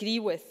will agree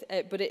with,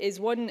 but it is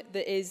one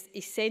that is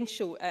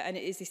essential, and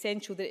it is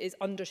essential that it is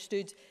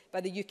understood by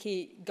the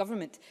UK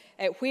Government.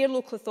 Where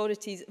local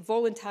authorities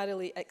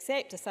voluntarily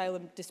accept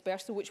asylum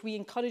dispersal, which we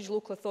encourage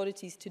local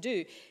authorities to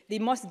do, they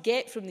must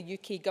get from the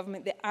UK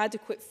Government the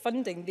adequate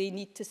funding they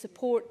need to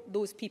support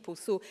those people.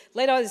 So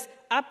let us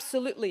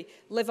absolutely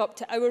live up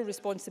to our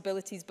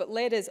responsibilities, but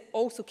let us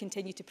also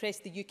continue to press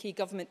the UK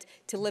Government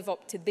to live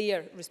up to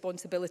their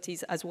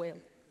responsibilities as well.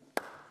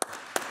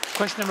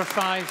 Question number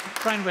 5,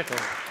 Brian Whittle.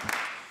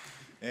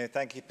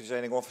 Thank you,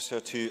 Presiding Officer.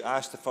 To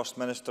ask the First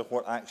Minister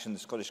what action the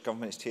Scottish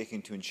Government is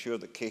taking to ensure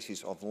that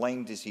cases of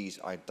Lyme disease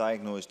are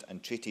diagnosed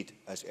and treated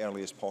as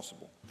early as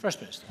possible. First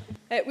Minister.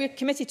 We are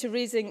committed to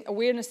raising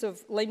awareness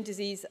of Lyme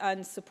disease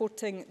and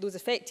supporting those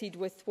affected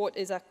with what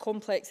is a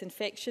complex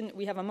infection.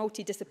 We have a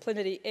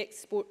multidisciplinary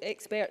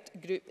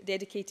expert group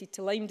dedicated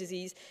to Lyme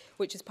disease,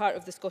 which is part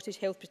of the Scottish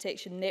Health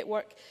Protection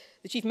Network.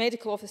 The Chief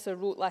Medical Officer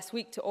wrote last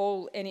week to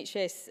all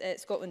NHS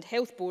Scotland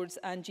health boards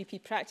and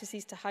GP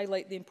practices to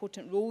highlight the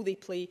important role they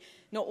play play,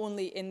 not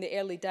only in the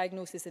early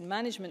diagnosis and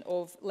management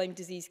of Lyme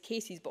disease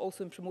cases, but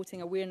also in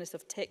promoting awareness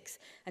of ticks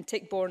and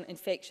tick-borne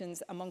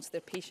infections amongst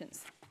their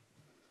patients.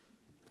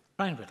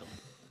 Brian Riddle.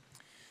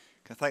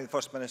 Can I thank the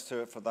First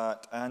Minister for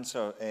that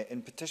answer.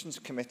 In Petitions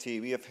Committee,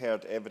 we have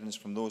heard evidence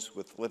from those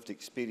with lived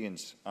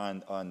experience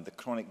and on the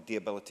chronic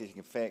debilitating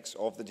effects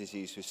of the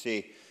disease who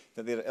say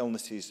that their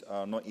illnesses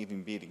are not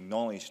even being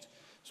acknowledged.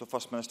 So,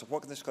 First Minister,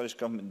 what can the Scottish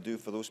Government do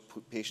for those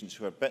patients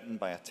who are bitten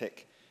by a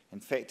tick,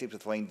 infected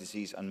with Lyme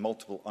disease and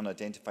multiple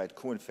unidentified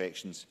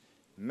co-infections,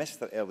 miss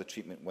their early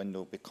treatment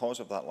window because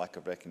of that lack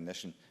of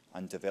recognition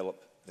and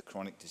develop the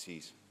chronic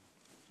disease?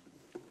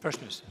 First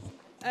Minister.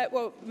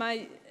 Well,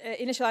 my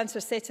initial answer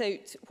set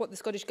out what the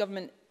Scottish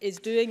Government is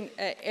doing.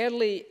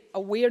 Early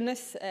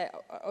awareness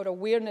or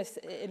awareness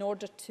in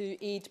order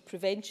to aid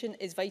prevention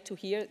is vital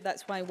here.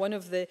 That's why one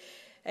of the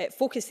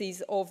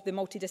focuses of the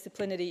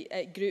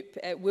multidisciplinary group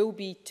will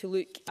be to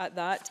look at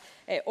that.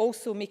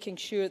 Also making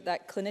sure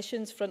that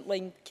clinicians,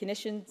 frontline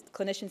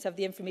clinicians have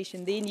the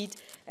information they need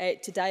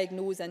to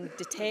diagnose and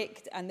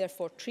detect and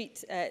therefore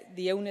treat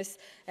the illness.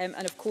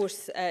 And of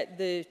course,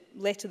 the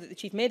letter that the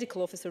Chief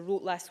Medical Officer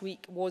wrote last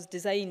week was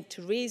designed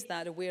to raise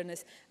that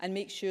awareness and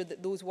make sure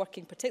that those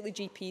working, particularly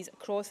GPs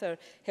across our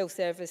health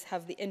service,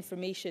 have the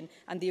information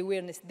and the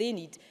awareness they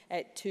need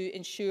to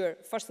ensure,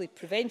 firstly,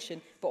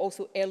 prevention, but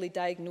also early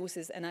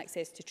diagnosis and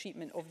access to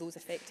treatment of those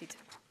affected.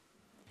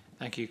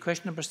 Thank you.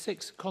 Question number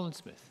 6, Colin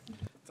Smith.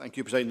 Thank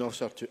you, Presiding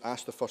Officer. To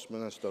ask the First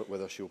Minister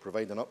whether she will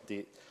provide an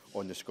update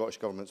on the Scottish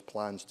Government's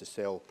plans to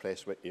sell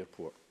Prestwick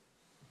Airport.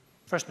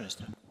 First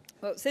Minister.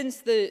 Well, since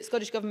the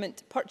Scottish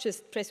Government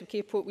purchased Prestwick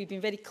Airport, we've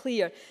been very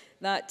clear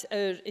that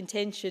our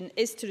intention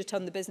is to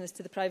return the business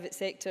to the private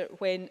sector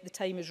when the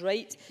time is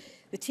right.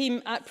 The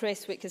team at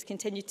Prestwick has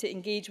continued to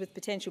engage with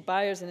potential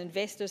buyers and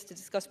investors to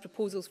discuss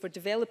proposals for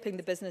developing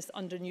the business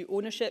under new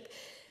ownership.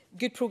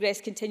 Good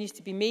progress continues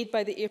to be made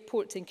by the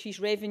airport to increase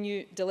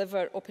revenue,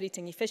 deliver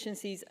operating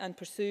efficiencies and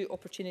pursue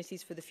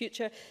opportunities for the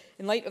future.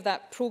 In light of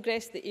that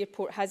progress, the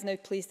airport has now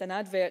placed an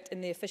advert in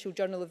the official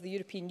journal of the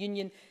European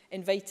Union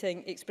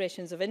inviting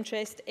expressions of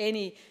interest.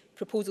 Any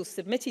proposals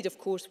submitted, of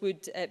course,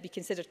 would be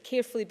considered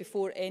carefully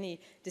before any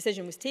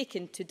decision was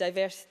taken to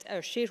divest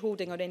our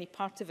shareholding or any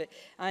part of it.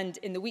 And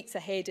in the weeks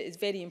ahead, it is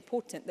very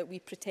important that we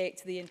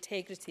protect the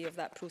integrity of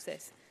that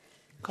process.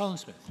 Colin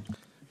Smith.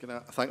 Can I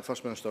thank the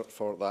First Minister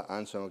for that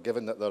answer?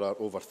 Given that there are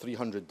over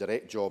 300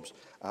 direct jobs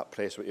at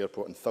Prestwick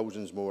Airport and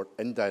thousands more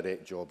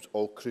indirect jobs,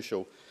 all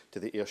crucial to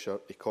the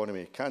Ayrshire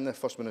economy, can the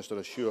First Minister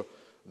assure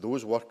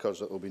those workers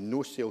that there will be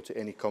no sale to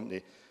any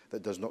company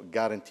that does not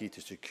guarantee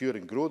to secure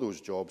and grow those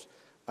jobs,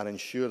 and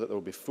ensure that there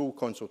will be full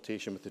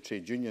consultation with the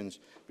trade unions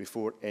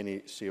before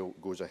any sale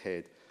goes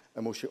ahead?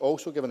 And will she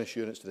also give an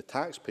assurance to the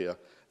taxpayer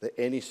that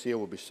any sale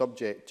will be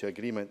subject to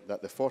agreement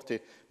that the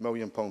 £40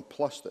 million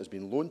plus that has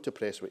been loaned to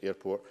Prestwick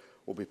Airport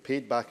will be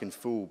paid back in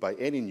full by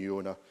any new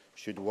owner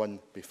should one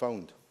be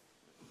found?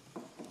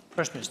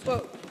 First Minister.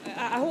 Well,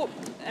 I hope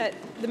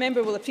the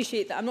member will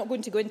appreciate that I'm not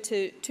going to go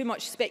into too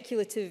much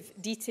speculative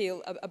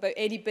detail about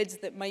any bids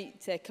that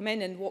might come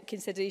in and what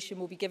consideration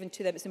will be given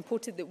to them. It's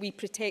important that we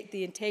protect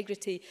the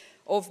integrity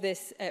of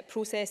this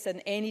process,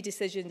 and any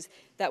decisions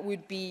that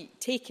would be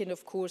taken,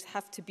 of course,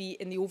 have to be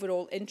in the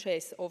overall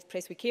interests of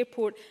Prestwick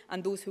Airport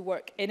and those who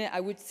work in it.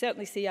 I would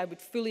certainly say I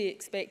would fully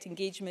expect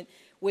engagement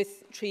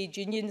with trade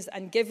unions,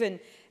 and given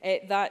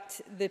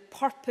that the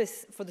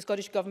purpose for the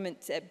Scottish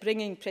Government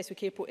bringing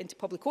Prestwick Airport into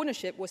public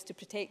ownership was to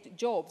protect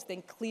jobs,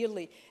 then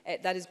clearly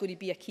that is going to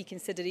be a key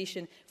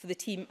consideration for the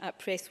team at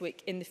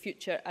Prestwick in the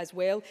future as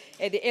well.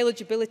 The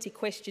eligibility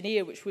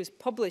questionnaire, which was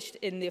published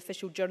in the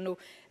official journal,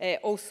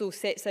 also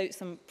sets out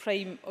some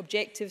prime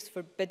objectives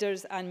for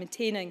bidders, and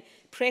maintaining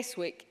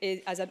Prestwick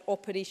as an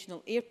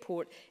operational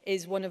airport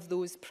is one of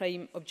those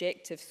prime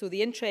objectives. So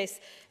the interests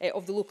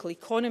of the local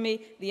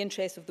economy, the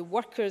interests of the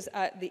workers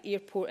at the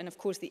airport, and of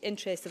course the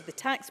interests of the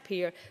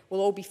taxpayer will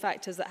all be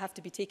factors that have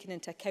to be taken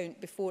into account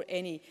before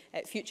any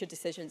future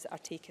decisions are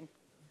taken.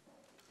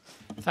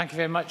 Thank you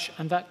very much.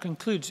 And that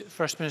concludes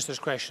First Minister's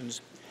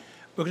questions.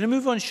 We're going to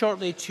move on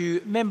shortly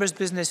to members'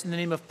 business in the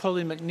name of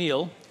Pauline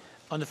McNeill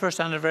on the first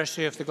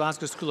anniversary of the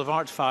Glasgow School of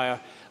Art fire.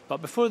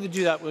 But before they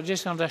do that, we'll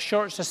just have a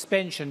short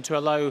suspension to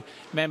allow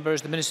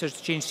members, the ministers,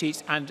 to change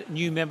seats and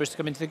new members to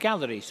come into the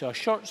gallery. So a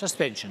short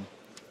suspension.